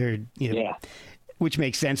 They're, yeah. Which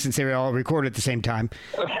makes sense since they were all recorded at the same time.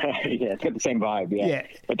 Yeah, it's got the same vibe. Yeah.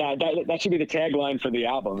 But that should be the tagline for the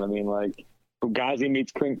album. I mean, like, Fugazi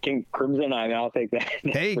meets King Crimson. I mean, I'll take that.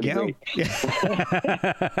 There you go.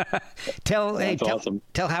 Awesome.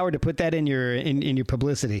 Tell Howard to put that in your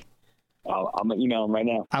publicity. I'm gonna email him right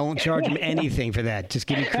now. I won't charge him anything for that. Just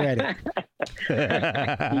give me credit. You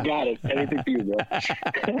got it. Anything for you, bro.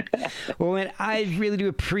 Well, man, I really do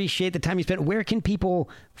appreciate the time you spent. Where can people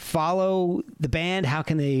follow the band? How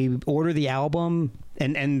can they order the album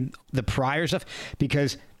and the prior stuff?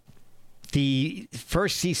 Because the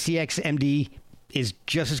first CCX MD is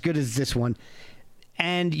just as good as this one.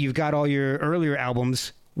 And you've got all your earlier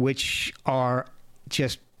albums, which are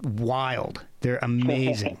just wild. They're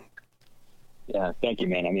amazing. Yeah, thank you,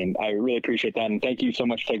 man. I mean, I really appreciate that. And thank you so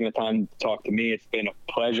much for taking the time to talk to me. It's been a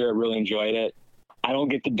pleasure. I really enjoyed it. I don't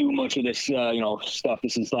get to do much of this, stuff.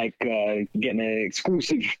 This is like getting an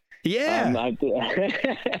exclusive. Yeah.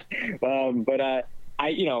 But I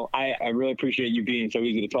really appreciate you being so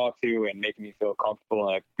easy to talk to and making me feel comfortable.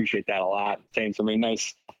 I appreciate that a lot. Saying so many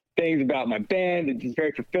nice things about my band. It's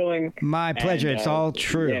very fulfilling. My pleasure. It's all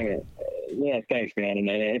true. Yeah, thanks, man. And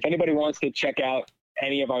if anybody wants to check out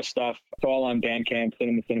any of our stuff, it's all on Bandcamp,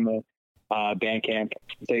 Cinema Bandcamp.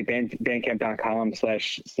 Say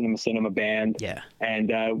bandcamp.com/Cinema Band. Yeah. And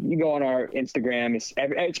you go on our Instagram. It's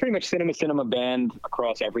pretty much Cinema Band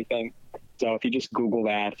across everything. So if you just Google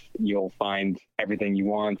that, you'll find everything you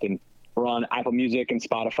want. And we're on Apple Music and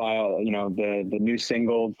Spotify. The new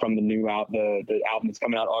single from the new the album that's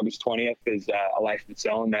coming out August 20th is A Life of Its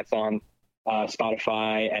Own. That's on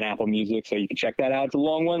Spotify and Apple Music, so you can check that out. It's a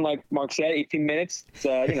long one, like Mark said, 18 minutes.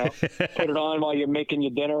 Put it on while you're making your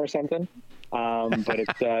dinner or something. But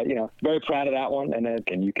it's very proud of that one,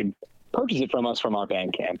 and you can purchase it from us from our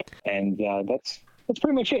Bandcamp, and that's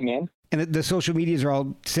pretty much it, man. And the social medias are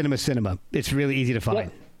all Cinema. It's really easy to find.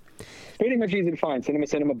 Yeah. Pretty much easy to find.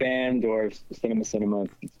 Cinema Band or Cinema.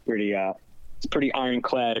 It's pretty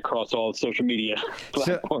ironclad across all social media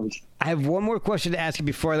platforms. So I have one more question to ask you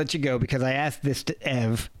before I let you go, because I asked this to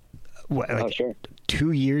Ev, sure.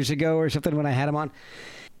 2 years ago or something when I had him on.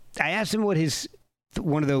 I asked him what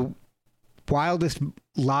one of the wildest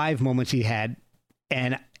live moments he had,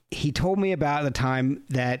 and he told me about the time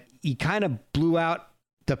that he kind of blew out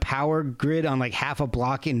the power grid on like half a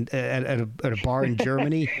block at a bar in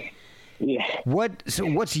Germany. Yeah.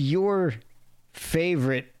 What's your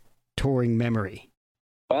favorite touring memory?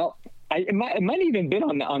 Well, it might even been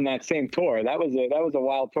on that same tour. That was a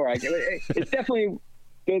wild tour. It's definitely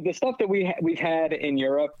the stuff that we've had in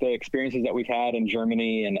Europe, the experiences that we've had in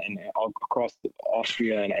Germany and all across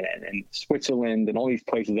Austria and Switzerland and all these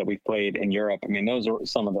places that we've played in Europe. I mean, those are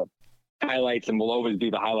some of the highlights and will always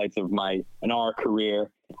be the highlights of our career.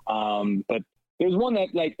 But there's one that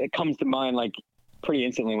comes to mind pretty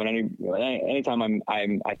instantly when anytime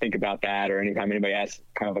I think about that, or anytime anybody asks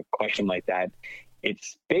kind of a question like that.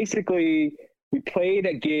 It's basically, we played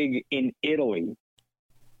a gig in Italy.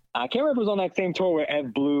 I can't remember if it was on that same tour where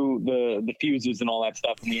Ev blew the fuses and all that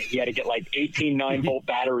stuff, and he had to get 18 9-volt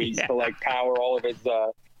batteries to power all of his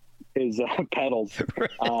pedals.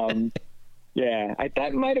 Right.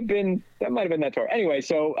 That might have been that tour. Anyway,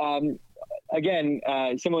 so again,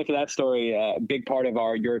 similar to that story, a big part of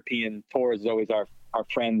our European tours is always our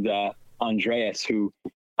friend Andreas, who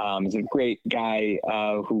is a great guy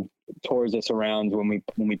who tours us around when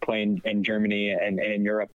we play in Germany and in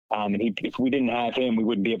Europe. And if we didn't have him, we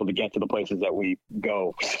wouldn't be able to get to the places that we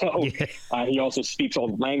go. So he also speaks all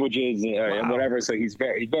the languages and whatever. So he's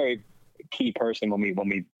very key person when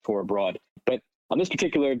we tour abroad. But on this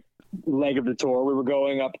particular leg of the tour, we were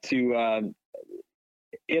going up to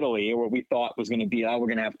Italy, where we thought was going to be, we're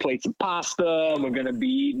going to have plates of pasta, and we're going to be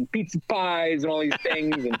eating pizza pies and all these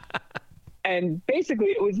things. And And basically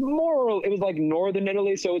it was like northern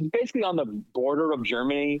Italy. So it was basically on the border of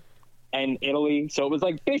Germany and Italy. So it was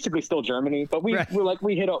like basically still Germany, but we were like,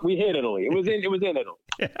 we hit Italy. It was in Italy.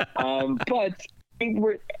 But we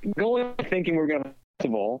were going thinking we were going to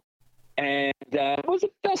festival, and it was a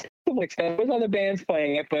festival extent. There was other bands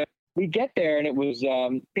playing it, but we get there and it was,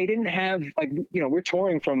 they didn't have we're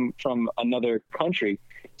touring from another country.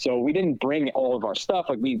 So we didn't bring all of our stuff.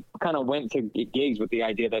 Like we kind of went to gigs with the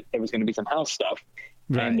idea that there was going to be some house stuff.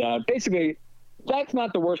 Right. And basically that's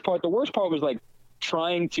not the worst part. The worst part was like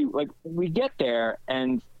trying to, like, we get there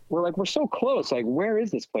and we're like, we're so close. Like, where is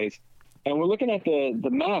this place? And we're looking at the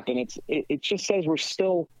map and it just says we're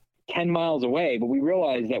still 10 miles away, but we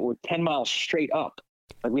realized that we're 10 miles straight up.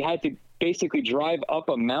 Like we had to basically drive up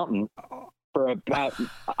a mountain for about,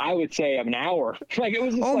 I would say, an hour. Like it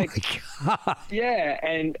was just yeah.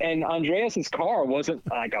 And Andreas's car wasn't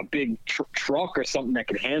like a big truck or something that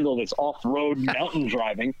could handle this off-road mountain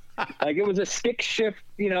driving. Like it was a stick shift,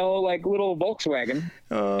 like little Volkswagen.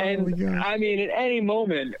 I mean, at any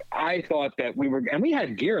moment I thought that and we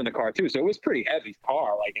had gear in the car too. So it was pretty heavy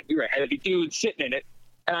car. Like we were heavy dudes sitting in it.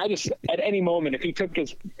 And I just, at any moment, if he took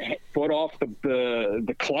his foot off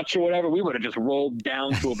the clutch or whatever, we would have just rolled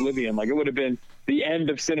down to oblivion. Like it would have been the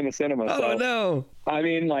end of Cinema. Oh, no. I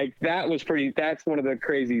mean, like that's one of the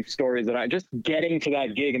crazy stories that just getting to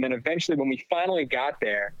that gig. And then eventually when we finally got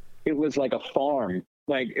there, it was like a farm.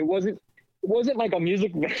 Like it wasn't like a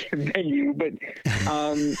music venue, but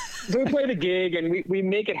so we played a gig and we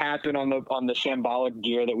make it happen on the shambolic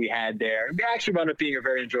gear that we had there. It actually wound up being a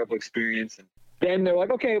very enjoyable experience. And then they're like,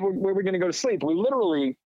 okay, where are we going to go to sleep?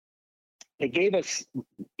 They gave us,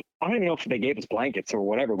 I don't even know if they gave us blankets or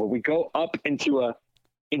whatever, but we go up into a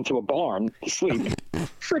barn to sleep.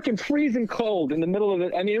 Freaking freezing cold in the middle of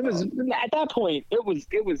it. I mean, it was at that point, it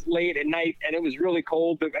was late at night and it was really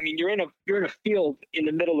cold. But I mean, you're in a field in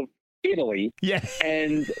the middle of Italy. Yeah.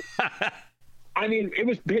 And I mean, it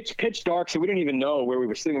was pitch dark, so we didn't even know where we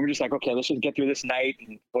were sleeping. We were just like, okay, let's just get through this night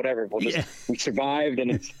and whatever. We survived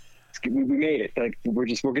and we made it. Like we're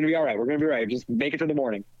going to be all right. We're going to be all right. Just make it to the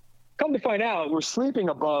morning. Come to find out, we're sleeping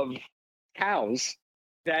above cows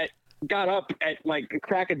that got up at like the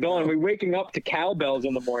crack of dawn. We're waking up to cowbells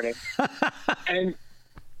in the morning. And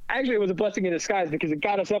actually it was a blessing in disguise because it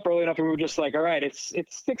got us up early enough and we were just like, all right, it's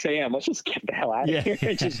 6 a.m. Let's just get the hell out of here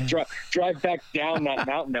and just drive back down that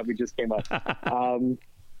mountain that we just came up.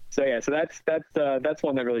 So that's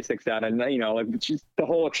one that really sticks out. And like just the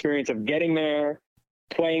whole experience of getting there,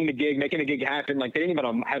 playing the gig, making the gig happen. Like they didn't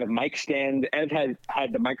even have a mic stand. Ed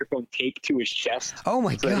had the microphone taped to his chest. Oh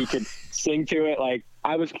my God. So that he could sing to it. Like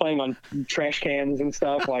I was playing on trash cans and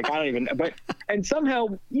stuff. Like and somehow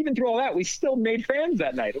even through all that, we still made fans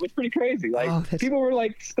that night. It was pretty crazy. Like people were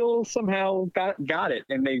like still somehow got it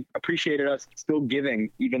and they appreciated us still giving,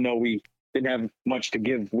 even though we didn't have much to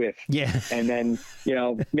give with. Yeah. And then,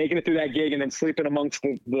 making it through that gig and then sleeping amongst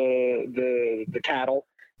the cattle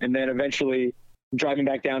and then eventually driving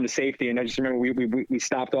back down to safety. And I just remember we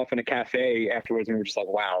stopped off in a cafe afterwards and we were just like,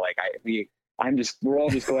 wow, like we're all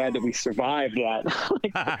just glad that we survived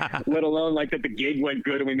that, let alone like that the gig went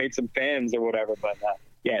good and we made some fans or whatever. But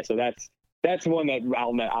so that's one that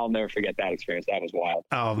I'll never forget that experience. That was wild.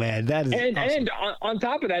 Oh man, that is and awesome. And on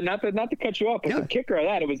top of that, not to cut you off, but the kicker of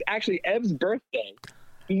that, it was actually Ev's birthday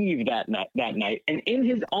eve that night, and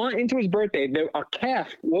into his birthday, a calf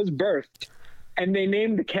was birthed. And they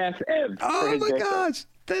named the calf Ev. Oh my gosh,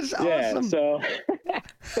 that's awesome! Yeah,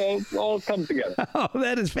 so it all comes together. Oh,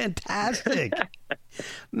 that is fantastic,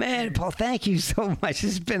 man! Paul, thank you so much.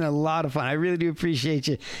 This has been a lot of fun. I really do appreciate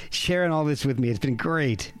you sharing all this with me. It's been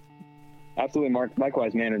great. Absolutely, Mark.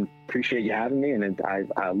 Likewise, man, and appreciate you having me. And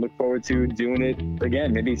I look forward to doing it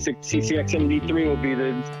again. Maybe CCX73 will be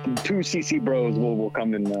the two CC bros will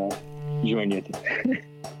come and join you.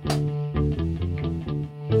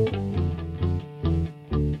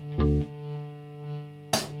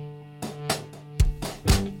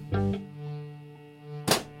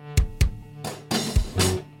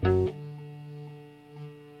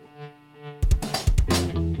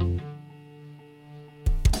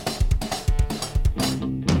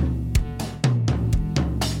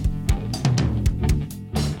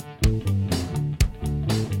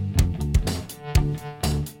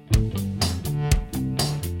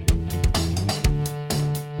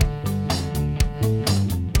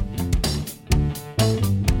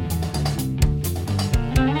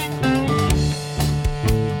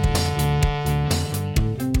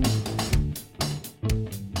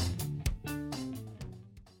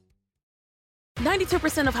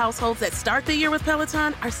 % of households that start the year with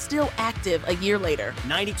Peloton are still active a year later.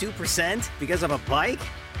 92% because of a bike?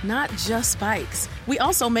 not just bikes. We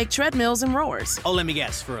also make treadmills and rowers. Oh, let me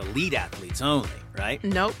guess, for elite athletes only, right?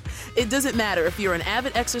 Nope. It doesn't matter if you're an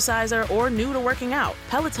avid exerciser or new to working out.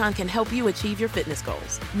 Peloton can help you achieve your fitness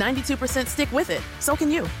goals. 92% stick with it. So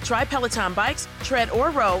can you. Try Peloton bikes, tread,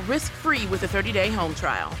 or row risk-free with a 30-day home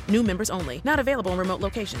trial. New members only. Not available in remote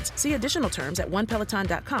locations. See additional terms at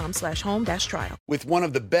onepeloton.com/home-trial. With one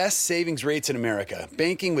of the best savings rates in America,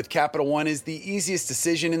 banking with Capital One is the easiest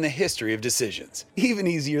decision in the history of decisions. Even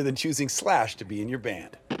easier than choosing Slash to be in your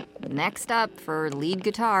band. Next up for lead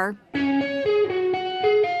guitar.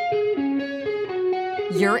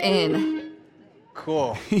 You're in.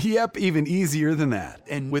 Cool. Yep, even easier than that.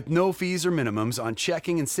 And with no fees or minimums on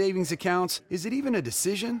checking and savings accounts, is it even a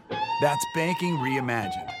decision? That's banking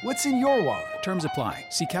reimagined. What's in your wallet? Terms apply.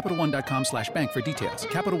 See CapitalOne.com/bank for details.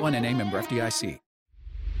 Capital One NA, member FDIC.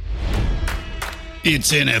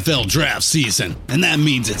 It's NFL draft season, and that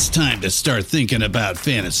means it's time to start thinking about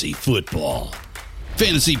fantasy football.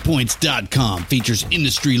 FantasyPoints.com features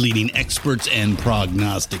industry-leading experts and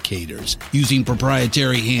prognosticators using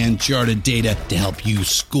proprietary hand-charted data to help you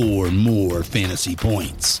score more fantasy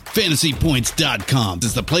points. FantasyPoints.com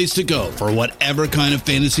is the place to go for whatever kind of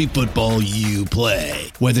fantasy football you play.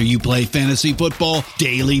 Whether you play fantasy football,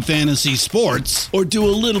 daily fantasy sports, or do a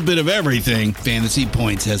little bit of everything, Fantasy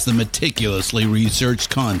Points has the meticulously researched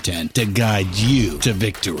content to guide you to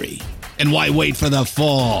victory. And why wait for the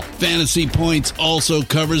fall? Fantasy Points also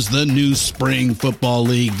covers the new spring football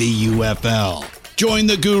league, the UFL. Join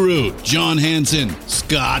the guru, John Hansen,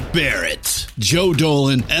 Scott Barrett, Joe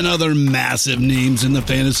Dolan, and other massive names in the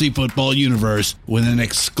fantasy football universe with an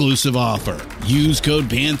exclusive offer. Use code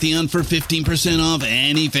Pantheon for 15% off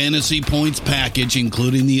any Fantasy Points package,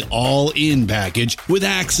 including the all-in package, with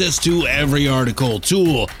access to every article,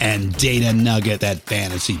 tool, and data nugget that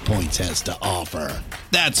Fantasy Points has to offer.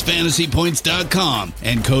 That's FantasyPoints.com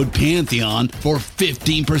and code Pantheon for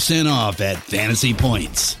 15% off at Fantasy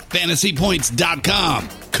Points. FantasyPoints.com,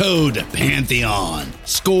 code Pantheon.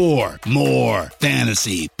 Score more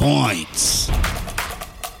fantasy points.